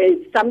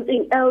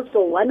something else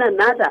or one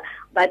another,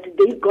 but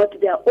they got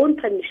their own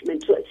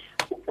punishment. So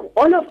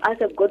all of us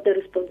have got the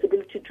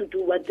responsibility to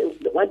do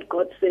what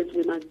God says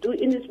we must do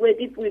in His word.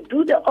 If we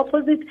do the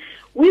opposite,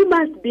 we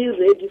must be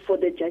ready for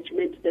the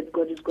judgment that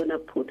God is going to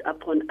put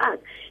upon us.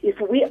 If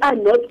we are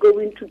not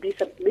going to be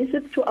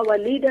submissive to our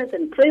leaders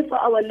and pray for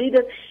our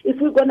leaders, if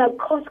we're going to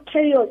cause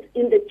chaos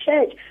in the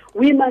church,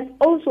 we must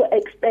also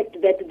expect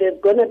that there's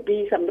going to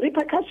be some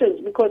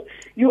repercussions, because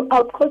you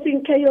are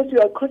causing chaos, you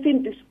are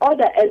causing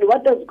disorder. And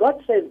what does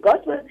God say?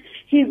 God says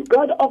He's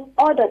God of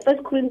order.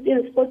 1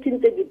 Corinthians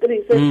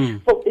 14:33 says,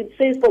 it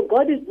says, for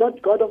God is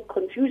not God of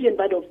confusion,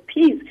 but of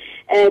peace,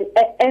 and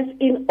as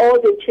in all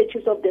the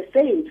churches of the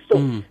saints.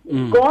 So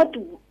God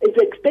is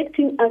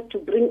expecting us to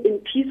bring in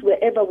peace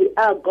wherever we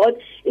are. God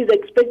is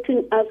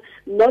expecting us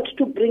not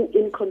to bring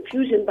in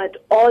confusion, but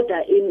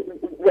order in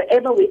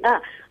wherever we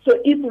are. So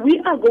if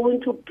we are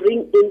going to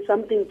bring in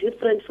something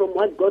different from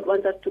what God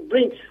wants us to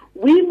bring,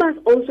 we must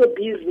also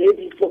be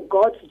ready for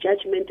God's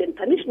judgment and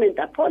punishment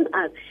upon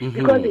us,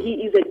 because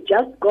He is a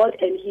just God,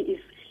 and His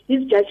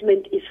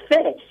judgment is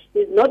fair.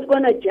 He's not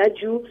going to judge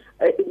you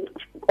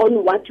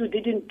on what you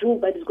didn't do,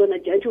 but He's going to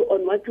judge you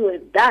on what you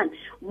have done.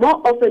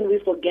 More often we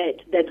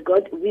forget that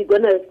we're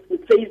going to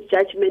face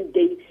judgment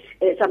day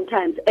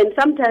sometimes. And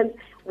sometimes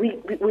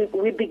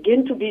we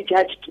begin to be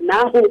judged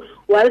now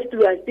whilst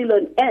we are still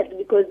on earth,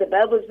 because the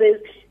Bible says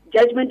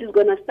judgment is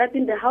going to start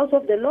in the house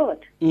of the Lord.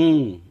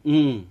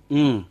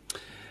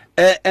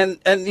 And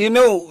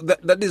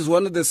that is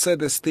one of the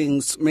saddest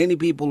things. Many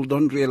people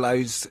don't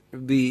realize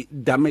the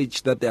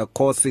damage that they are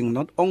causing,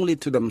 not only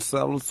to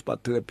themselves,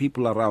 but to the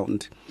people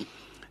around.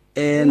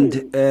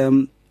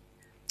 And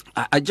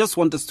I just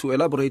want us to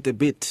elaborate a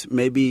bit,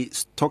 maybe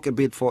talk a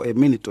bit for a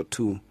minute or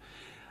two.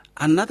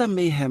 Another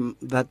mayhem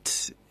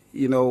that,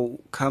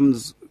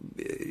 comes,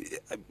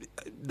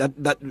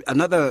 that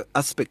another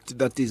aspect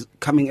that is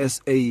coming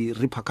as a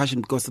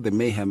repercussion because of the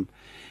mayhem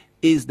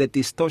is the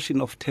distortion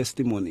of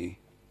testimony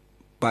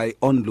by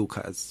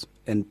onlookers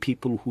and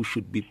people who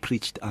should be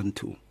preached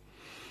unto.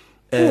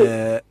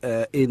 In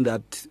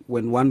that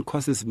when one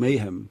causes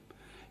mayhem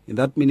in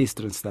that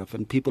ministry and stuff,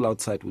 and people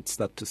outside would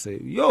start to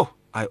say,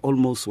 I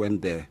almost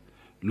went there.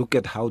 Look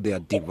at how they are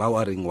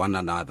devouring one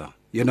another,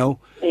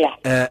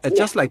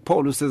 Just like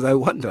Paul, who says, I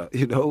wonder,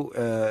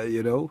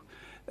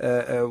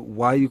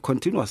 why you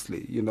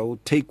continuously,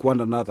 take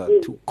one another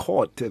to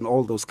court and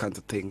all those kinds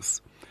of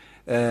things.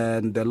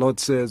 And the Lord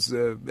says,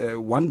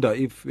 wonder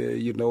if,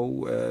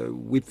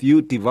 with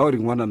you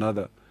devouring one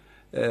another,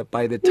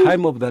 by the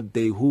time of that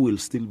day, who will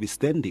still be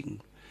standing?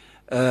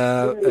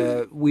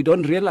 We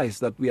don't realize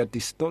that we are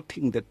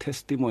distorting the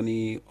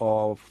testimony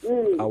of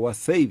our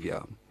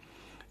Savior.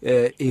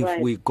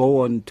 If we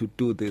go on to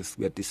do this,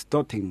 we are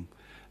distorting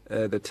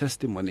the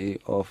testimony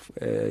of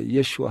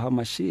Yeshua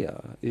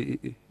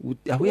HaMashiach.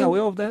 Are we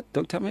aware of that,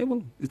 Dr.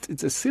 Mabel?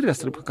 It's a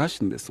serious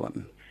repercussion, this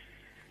one.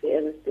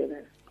 Yes,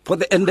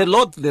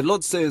 the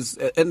Lord says,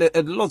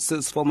 the Lord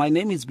says, for my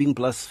name is being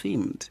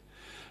blasphemed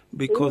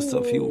because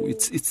of you.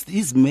 It's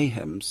these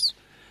mayhems.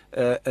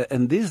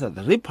 And these are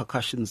the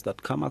repercussions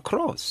that come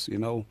across,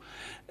 and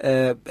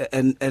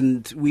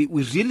we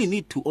really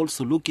need to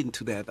also look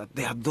into that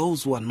there are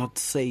those who are not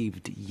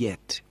saved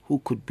yet, who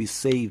could be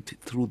saved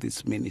through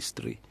this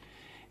ministry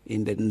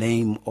in the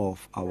name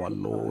of our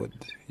Lord,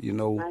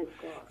 Yeshua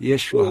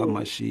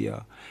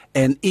HaMashiach.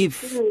 And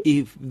if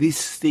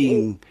this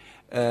thing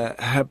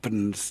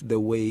happens the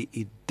way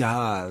it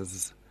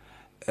does,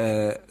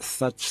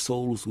 such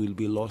souls will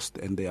be lost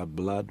and their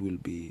blood will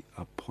be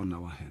upon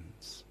our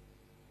hands.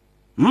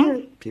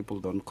 People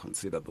don't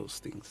consider those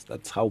things.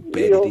 That's how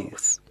bad it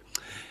is.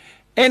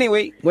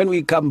 Anyway, when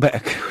we come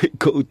back, we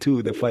go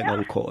to the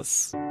final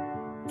course.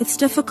 It's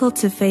difficult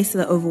to face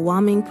the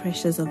overwhelming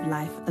pressures of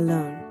life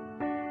alone.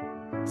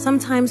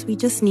 Sometimes we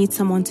just need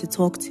someone to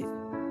talk to,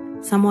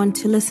 someone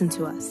to listen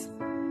to us.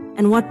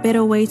 And what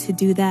better way to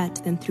do that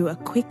than through a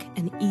quick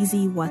and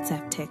easy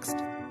WhatsApp text?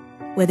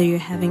 Whether you're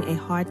having a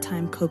hard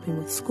time coping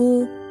with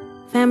school,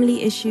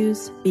 family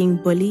issues, being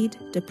bullied,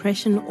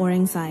 depression, or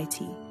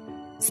anxiety,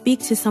 speak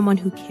to someone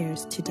who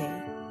cares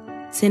today.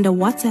 Send a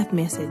WhatsApp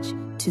message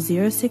to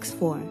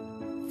 064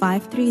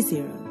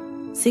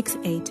 530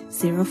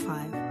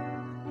 6805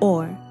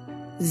 or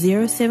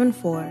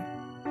 074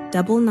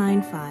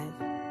 995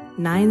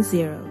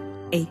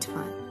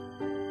 9085.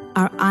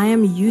 Our I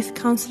Am Youth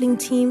Counseling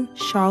team,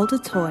 Charles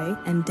DeToy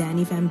and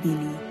Danny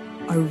Vambili,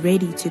 are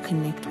ready to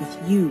connect with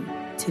you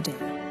today.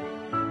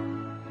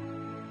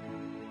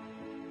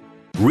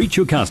 Reach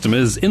your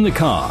customers in the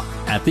car,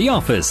 at the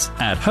office,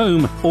 at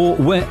home, or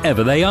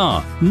wherever they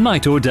are,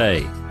 night or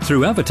day.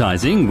 Through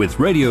advertising with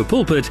Radio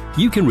Pulpit,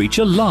 you can reach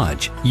a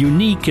large,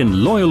 unique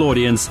and loyal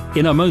audience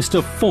in a most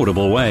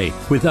affordable way.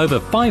 With over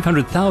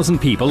 500,000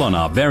 people on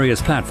our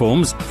various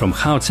platforms, from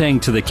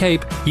Gauteng to the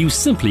Cape, you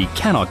simply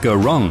cannot go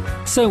wrong.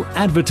 So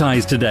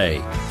advertise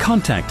today.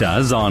 Contact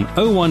us on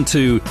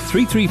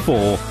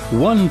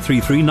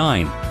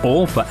 012-334-1339.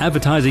 Or for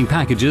advertising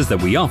packages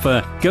that we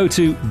offer, go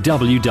to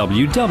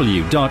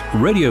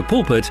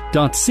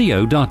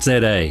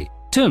www.radiopulpit.co.za.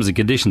 Terms and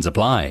conditions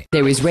apply.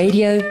 There is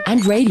radio,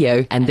 and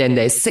then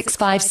there's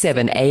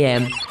 657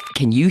 AM.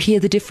 Can you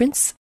hear the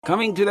difference?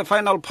 Coming to the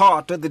final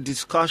part of the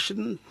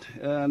discussion,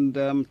 and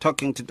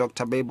talking to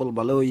Dr. Mabel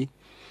Baloyi,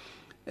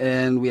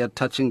 and we are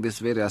touching this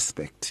very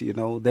aspect, the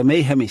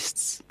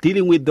mayhemists,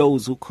 dealing with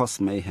those who cause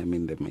mayhem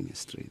in the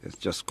ministry. There's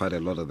just quite a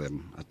lot of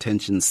them.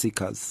 Attention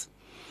seekers,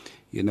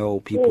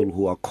 people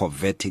who are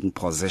coveting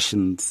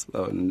possessions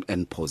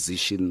and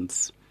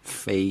positions,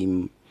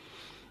 fame,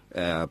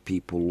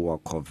 people who are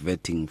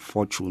coveting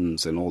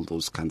fortunes and all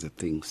those kinds of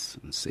things,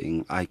 and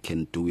saying, I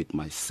can do it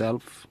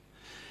myself.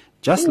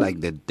 Just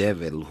like the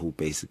devil, who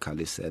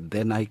basically said,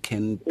 then I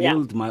can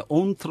build my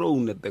own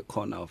throne at the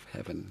corner of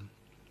heaven.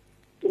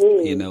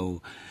 A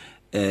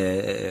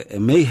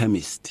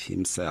mayhemist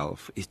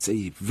himself, it's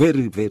a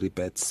very, very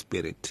bad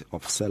spirit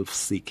of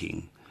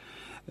self-seeking,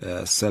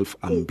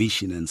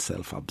 self-ambition and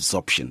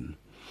self-absorption.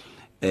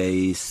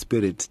 A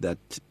spirit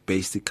that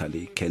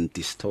basically can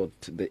distort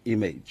the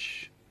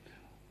image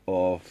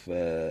of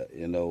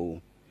that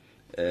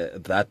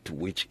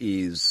which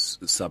is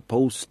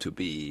supposed to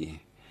be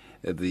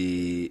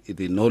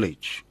the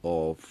knowledge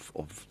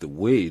of the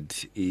word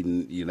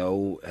in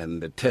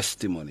and the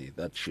testimony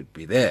that should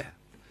be there.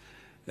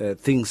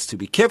 Things to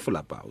be careful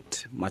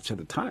about much of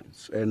the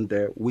times, and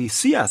we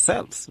see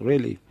ourselves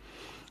really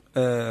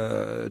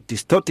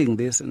distorting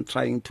this and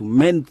trying to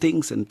mend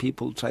things, and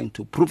people trying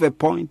to prove a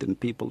point, and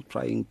people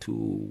trying to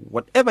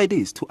whatever it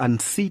is to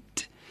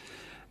unseat.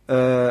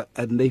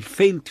 And they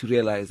fail to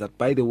realize that,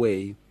 by the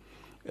way,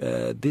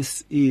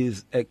 this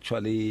is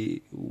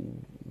actually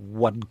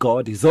what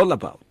God is all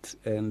about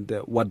and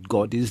what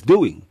God is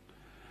doing.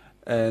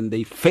 And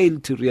they fail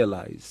to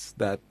realize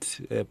that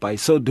by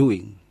so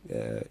doing,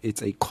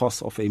 it's a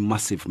cause of a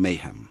massive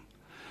mayhem.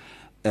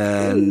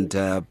 And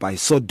by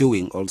so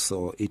doing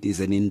also, it is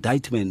an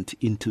indictment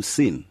into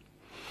sin.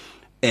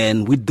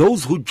 And with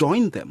those who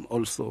join them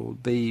also,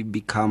 they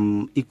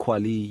become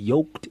equally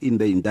yoked in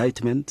the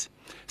indictment,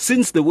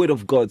 since the word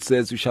of God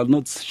says, you shall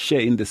not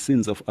share in the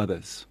sins of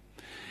others.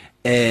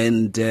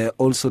 And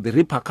also the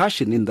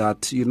repercussion in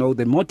that,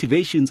 the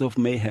motivations of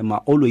mayhem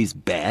are always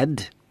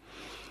bad,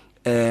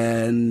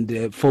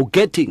 and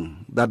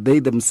forgetting that they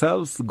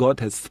themselves,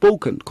 God has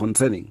spoken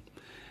concerning,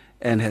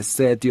 and has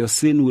said, your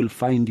sin will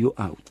find you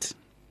out.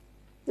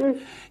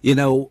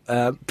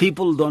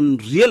 People don't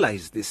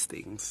realize these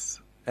things.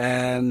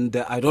 And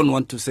I don't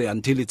want to say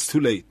until it's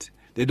too late.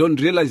 They don't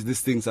realize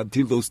these things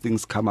until those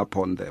things come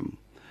upon them.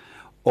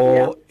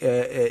 Or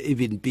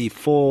even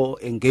before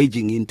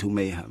engaging into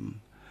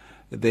mayhem,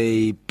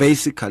 they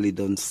basically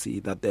don't see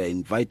that they're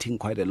inviting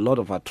quite a lot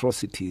of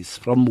atrocities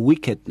from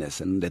wickedness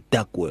and the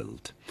dark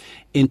world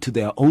into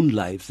their own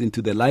lives,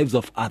 into the lives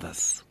of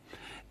others.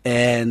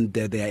 And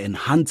they are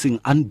enhancing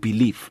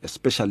unbelief,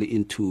 especially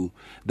into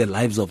the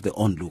lives of the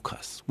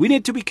onlookers. We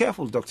need to be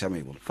careful, Dr.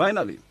 Mabel.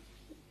 Finally.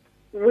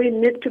 We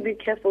need to be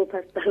careful,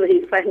 Pastor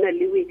Ray.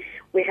 Finally,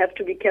 we have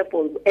to be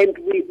careful. And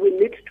we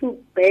need to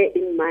bear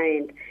in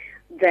mind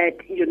that,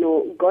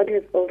 God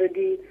has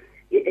already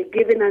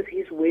given us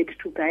His word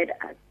to guide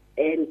us.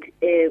 And,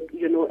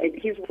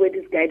 and His word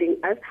is guiding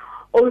us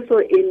also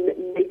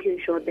in making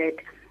sure that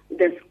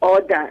there's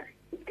order,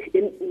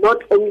 not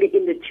only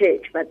in the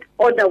church, but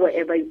order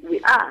wherever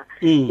we are.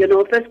 1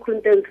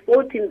 Corinthians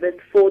 14 verse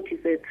 40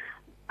 says,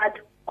 but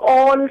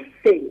all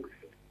things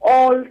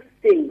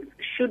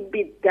should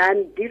be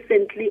done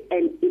decently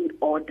and in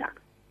order.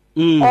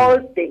 All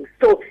things.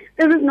 So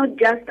this is not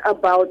just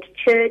about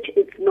church.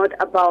 It's not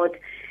about,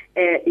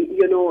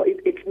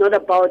 it's not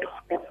about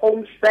a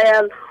home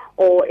cell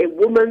or a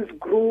women's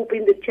group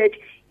in the church.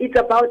 It's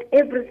about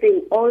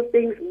everything. All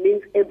things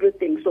means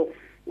everything. So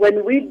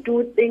when we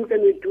do things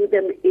and we do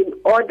them in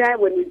order,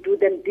 when we do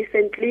them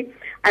decently,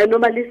 I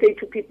normally say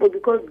to people,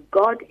 because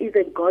God is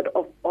a God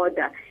of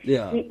order, He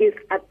is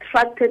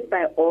attracted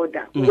by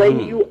order. When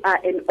you are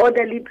an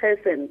orderly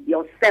person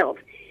yourself,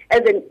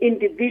 as an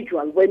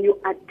individual, when you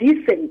are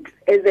decent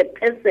as a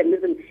person,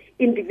 as an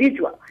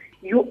individual,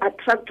 you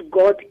attract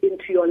God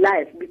into your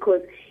life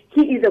because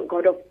He is a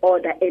God of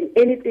order, and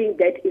anything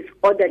that is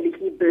orderly,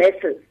 He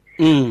blesses.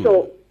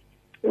 So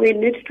we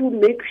need to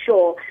make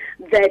sure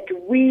that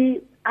we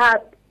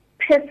are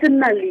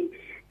personally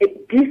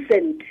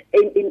decent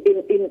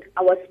in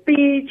our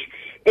speech,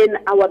 in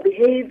our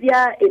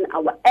behavior, in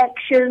our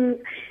actions,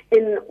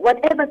 in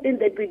whatever thing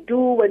that we do,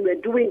 when we're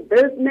doing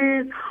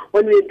business,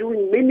 when we're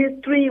doing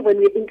ministry, when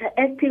we're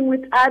interacting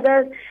with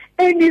others,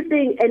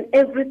 anything and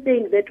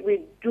everything that we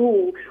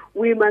do,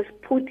 we must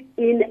put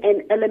in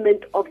an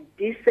element of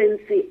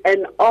decency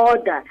and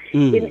order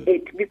in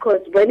it,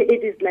 because when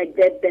it is like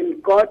that, then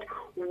God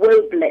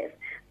will bless.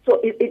 So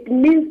it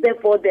means,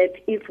 therefore, that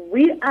if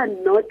we are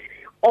not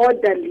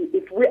orderly,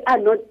 if we are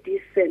not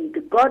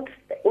decent, God,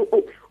 that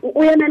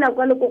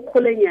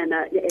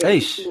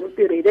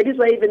is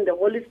why even the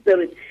Holy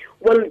Spirit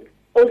will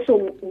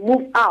also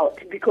move out,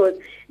 because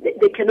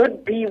they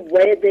cannot be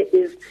where there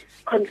is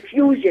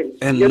confusion.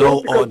 And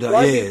no order,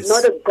 God is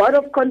not a God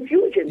of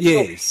confusion.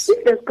 Yes. So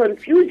if there's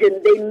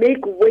confusion, they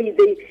make way,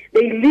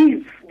 they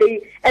leave,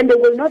 and they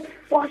will not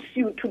force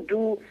you to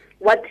do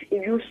what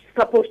you're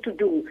supposed to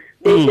do.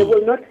 They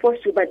will not force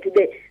you, but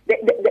the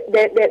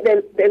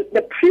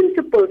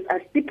principles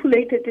are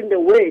stipulated in the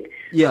word.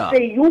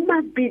 Say you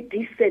must be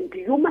decent,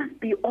 you must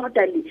be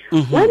orderly.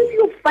 When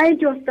you find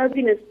yourself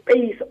in a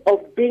space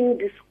of being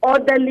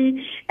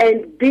disorderly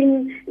and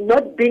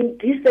not being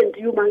decent,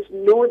 you must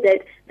know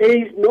that there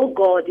is no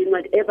God in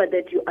whatever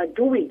that you are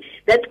doing.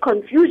 That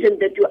confusion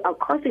that you are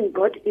causing,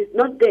 God is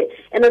not there.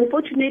 And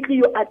unfortunately,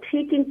 you are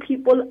taking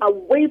people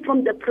away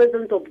from the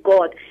presence of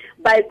God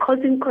by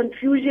causing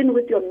confusion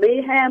with your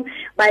mayhem,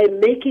 by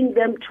making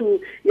them to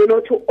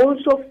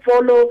also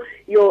follow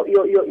your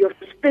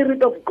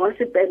spirit of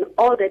gossip and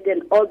all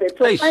that.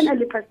 So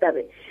finally,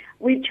 Pastor,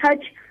 we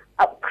charge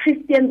our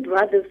Christian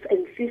brothers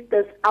and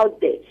sisters out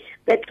there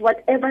that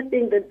whatever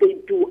thing that they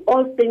do,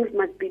 all things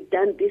must be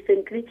done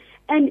decently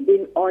and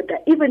in order.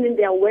 Even in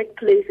their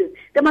workplaces,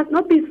 they must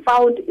not be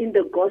found in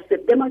the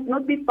gossip. They must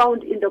not be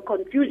found in the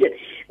confusion.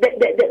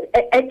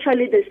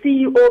 Actually, the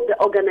CEO of the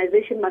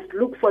organization must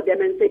look for them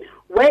and say,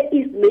 where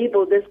is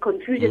Mabel? There's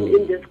confusion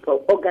in this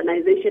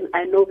organization.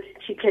 I know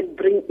she can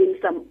bring in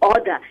some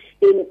order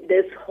in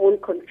this whole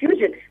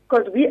confusion,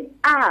 because we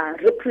are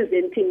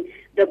representing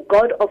the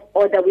God of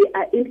order. We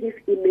are in His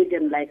image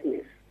and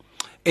likeness.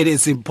 It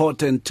is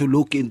important to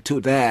look into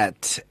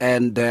that.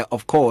 And,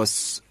 of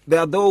course,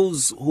 there are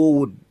those who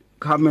would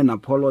come and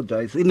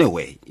apologize in a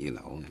way,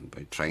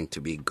 by trying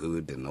to be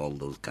good and all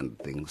those kind of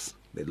things.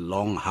 The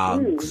long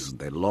hugs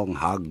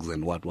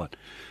and what.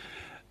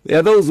 There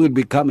are those who would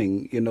be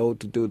coming, to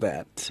do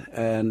that,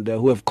 and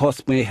who have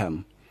caused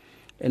mayhem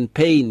and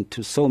pain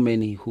to so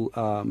many who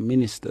are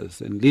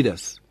ministers and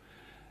leaders.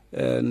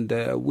 And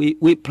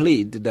we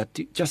plead that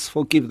just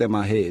forgive them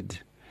ahead.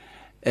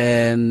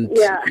 And,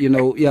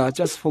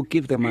 just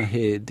forgive them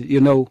ahead.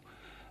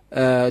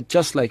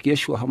 Just like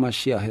Yeshua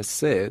HaMashiach has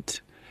said,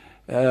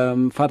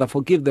 Father,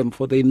 forgive them,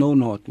 for they know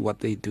not what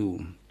they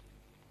do.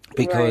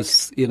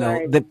 Because,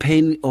 the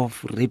pain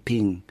of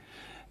reaping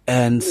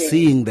and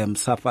seeing them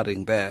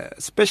suffering there,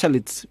 especially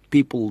it's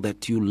people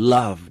that you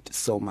loved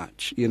so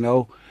much,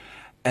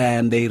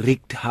 and they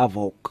wreaked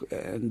havoc,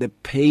 and the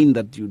pain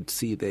that you'd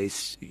see there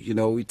is,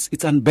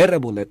 it's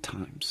unbearable at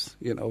times,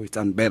 it's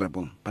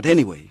unbearable. But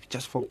anyway,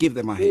 just forgive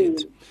them ahead.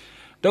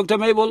 Dr.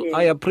 Mabel,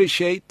 I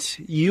appreciate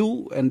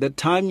you and the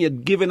time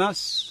you've given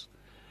us,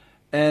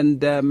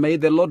 and may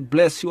the Lord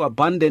bless you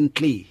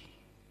abundantly.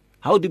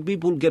 How do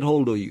people get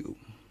hold of you?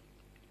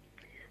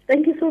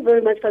 Thank you so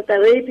very much,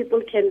 Pastor Ray.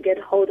 People can get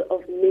hold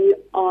of me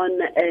on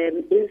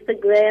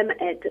Instagram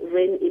at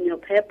Rain in Your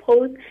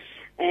Purpose,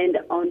 and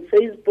on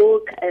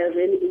Facebook,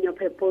 Rain in Your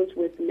Purpose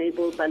with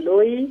Mabel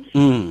Baloyi,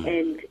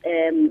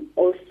 and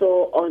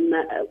also on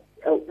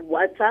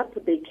WhatsApp.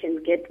 They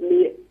can get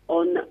me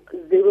on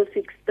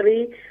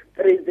 063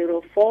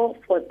 304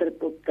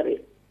 4333.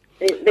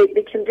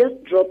 They can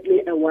just drop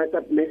me a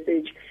WhatsApp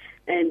message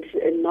and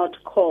not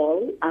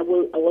call. I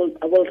will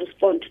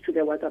respond to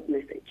the WhatsApp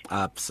message.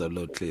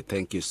 Absolutely.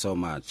 Thank you so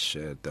much,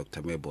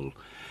 Dr. Mabel.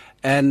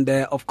 And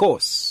of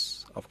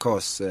course,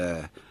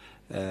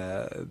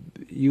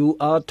 you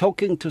are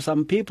talking to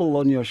some people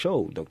on your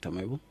show, Dr.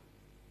 Mabel.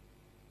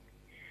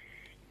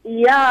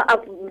 Yeah,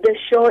 the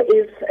show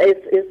is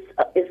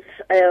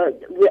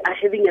we are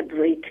having a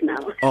break now.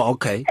 Oh,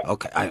 okay.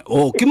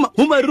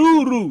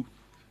 Humaruru.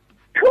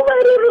 So we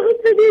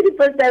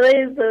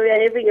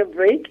are having a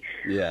break.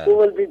 Yeah. We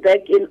will be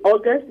back in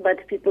August,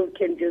 but people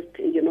can just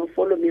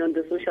follow me on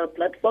the social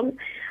platforms.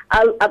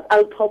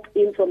 I'll pop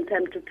in from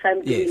time to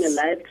time doing a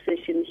live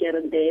session here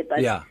and there, but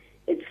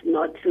it's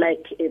not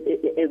like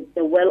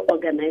a well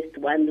organized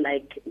one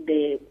like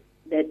that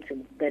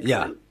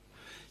one.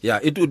 Yeah,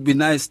 it would be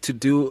nice to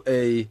do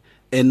a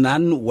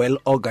non-well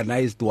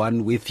organized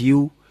one with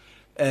you.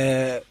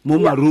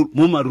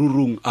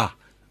 Mumarurung.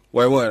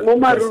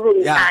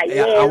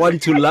 I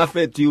want to laugh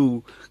at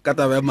you,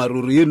 Katavaya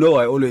Maruru. You know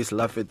I always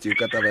laugh at you,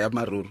 Katavaya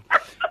Maruru.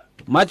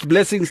 Much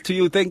blessings to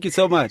you. Thank you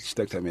so much,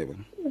 Dr. Mabel.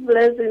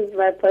 Blessings,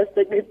 my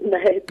pastor. Good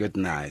night. Good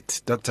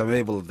night. Dr.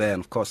 Mabel there.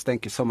 Of course,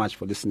 thank you so much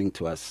for listening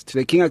to us. To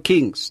the King of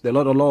Kings, the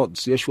Lord of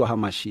Lords, Yeshua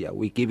HaMashiach,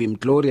 we give him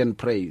glory and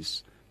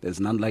praise. There's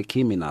none like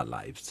him in our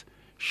lives.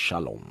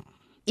 Shalom.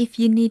 If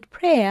you need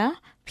prayer,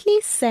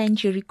 please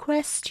send your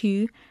request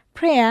to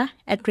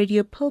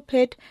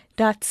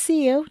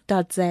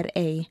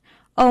prayer@radiopulpit.co.za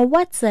or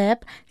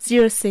WhatsApp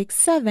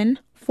 067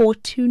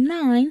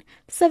 429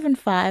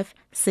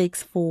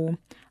 7564,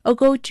 or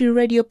go to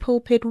Radio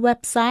Pulpit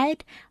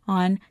website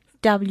on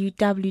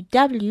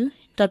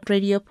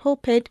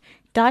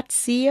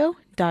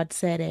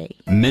www.radiopulpit.co.za.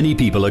 Many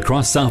people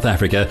across South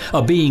Africa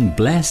are being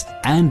blessed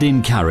and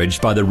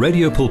encouraged by the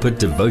Radio Pulpit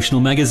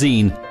devotional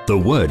magazine, The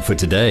Word for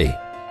Today.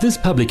 This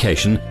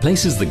publication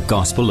places the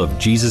gospel of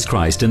Jesus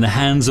Christ in the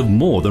hands of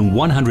more than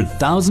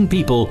 100,000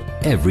 people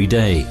every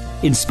day,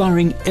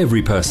 inspiring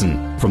every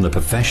person, from the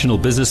professional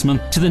businessman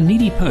to the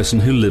needy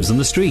person who lives on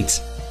the streets.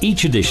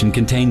 Each edition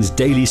contains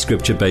daily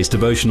scripture-based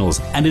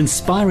devotionals and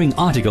inspiring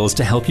articles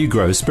to help you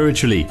grow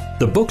spiritually.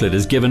 The booklet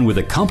is given with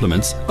the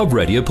compliments of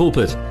Radio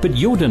Pulpit, but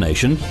your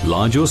donation,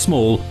 large or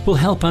small, will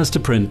help us to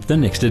print the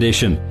next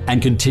edition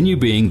and continue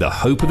being the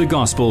hope of the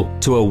gospel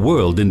to a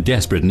world in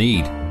desperate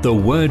need. The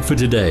Word for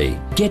Today.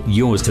 Get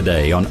yours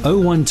today on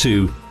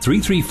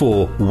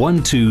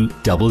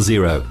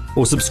 012-334-1200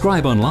 or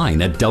subscribe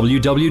online at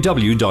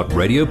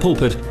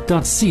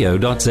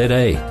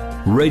www.radiopulpit.co.za.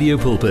 Radio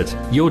Pulpit,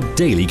 your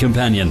daily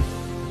companion.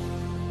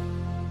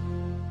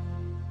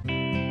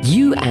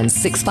 You and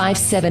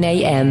 657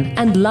 AM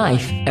and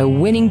life, a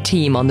winning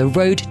team on the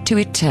road to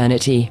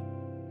eternity.